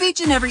of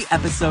each and every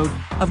episode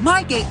of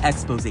My Gay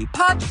Expose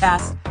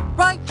podcast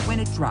right when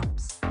it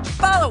drops.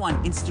 Follow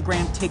on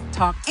Instagram,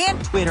 TikTok,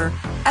 and Twitter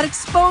at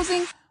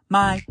Exposing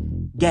My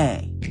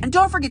Gay. And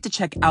don't forget to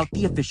check out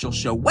the official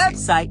show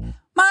website,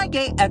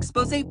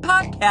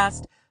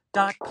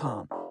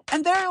 mygayexposepodcast.com.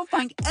 And there you'll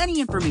find any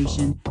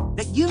information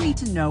that you need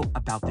to know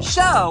about the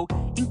show,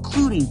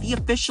 including the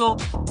official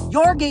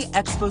Your Gay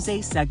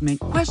Expose segment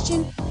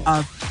question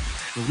of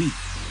the week.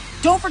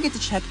 Don't forget to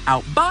check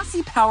out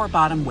Bossy Power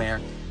Bottom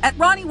Wear at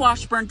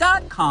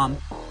RonnieWashburn.com,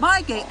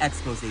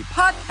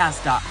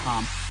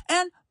 MyGayExposePodcast.com,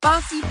 and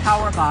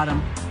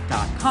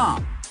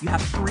BossyPowerBottom.com. You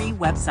have 3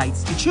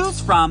 websites to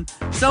choose from,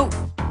 so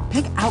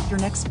pick out your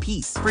next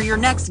piece for your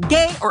next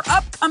gay or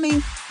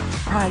upcoming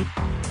Pride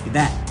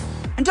event.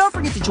 And don't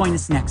forget to join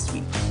us next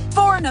week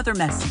for another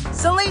messy,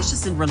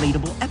 salacious, and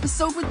relatable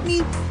episode with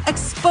me,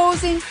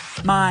 Exposing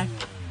My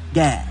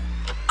Gay.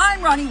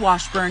 I'm Ronnie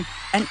Washburn,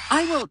 and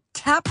I will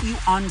tap you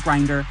on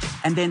Grindr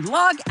and then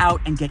log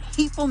out and get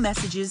hateful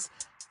messages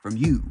from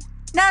you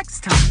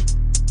next time.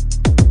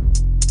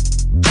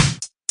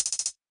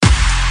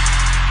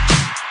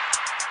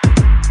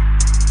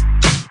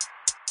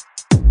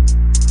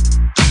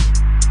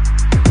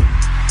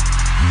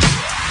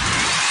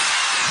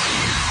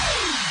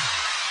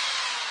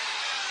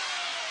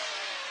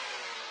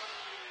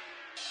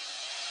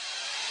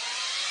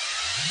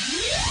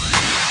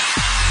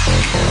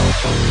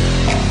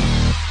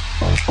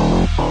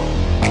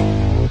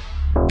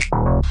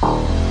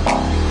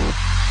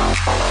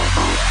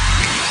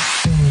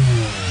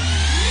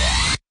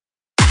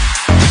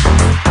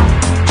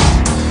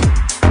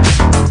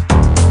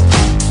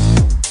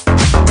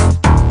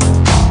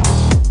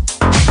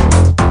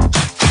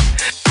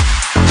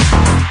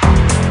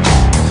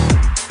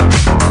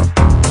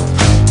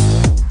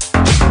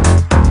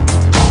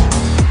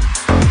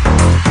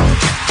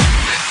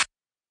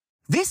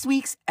 This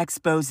week's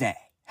expose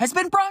has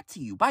been brought to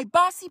you by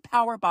Bossy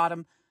Power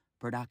Bottom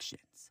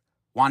Productions.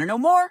 Want to know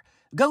more?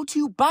 Go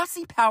to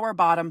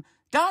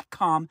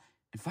bossypowerbottom.com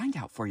and find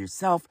out for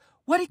yourself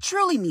what it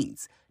truly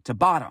means to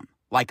bottom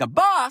like a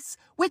boss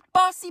with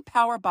Bossy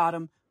Power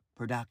Bottom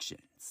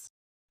Productions.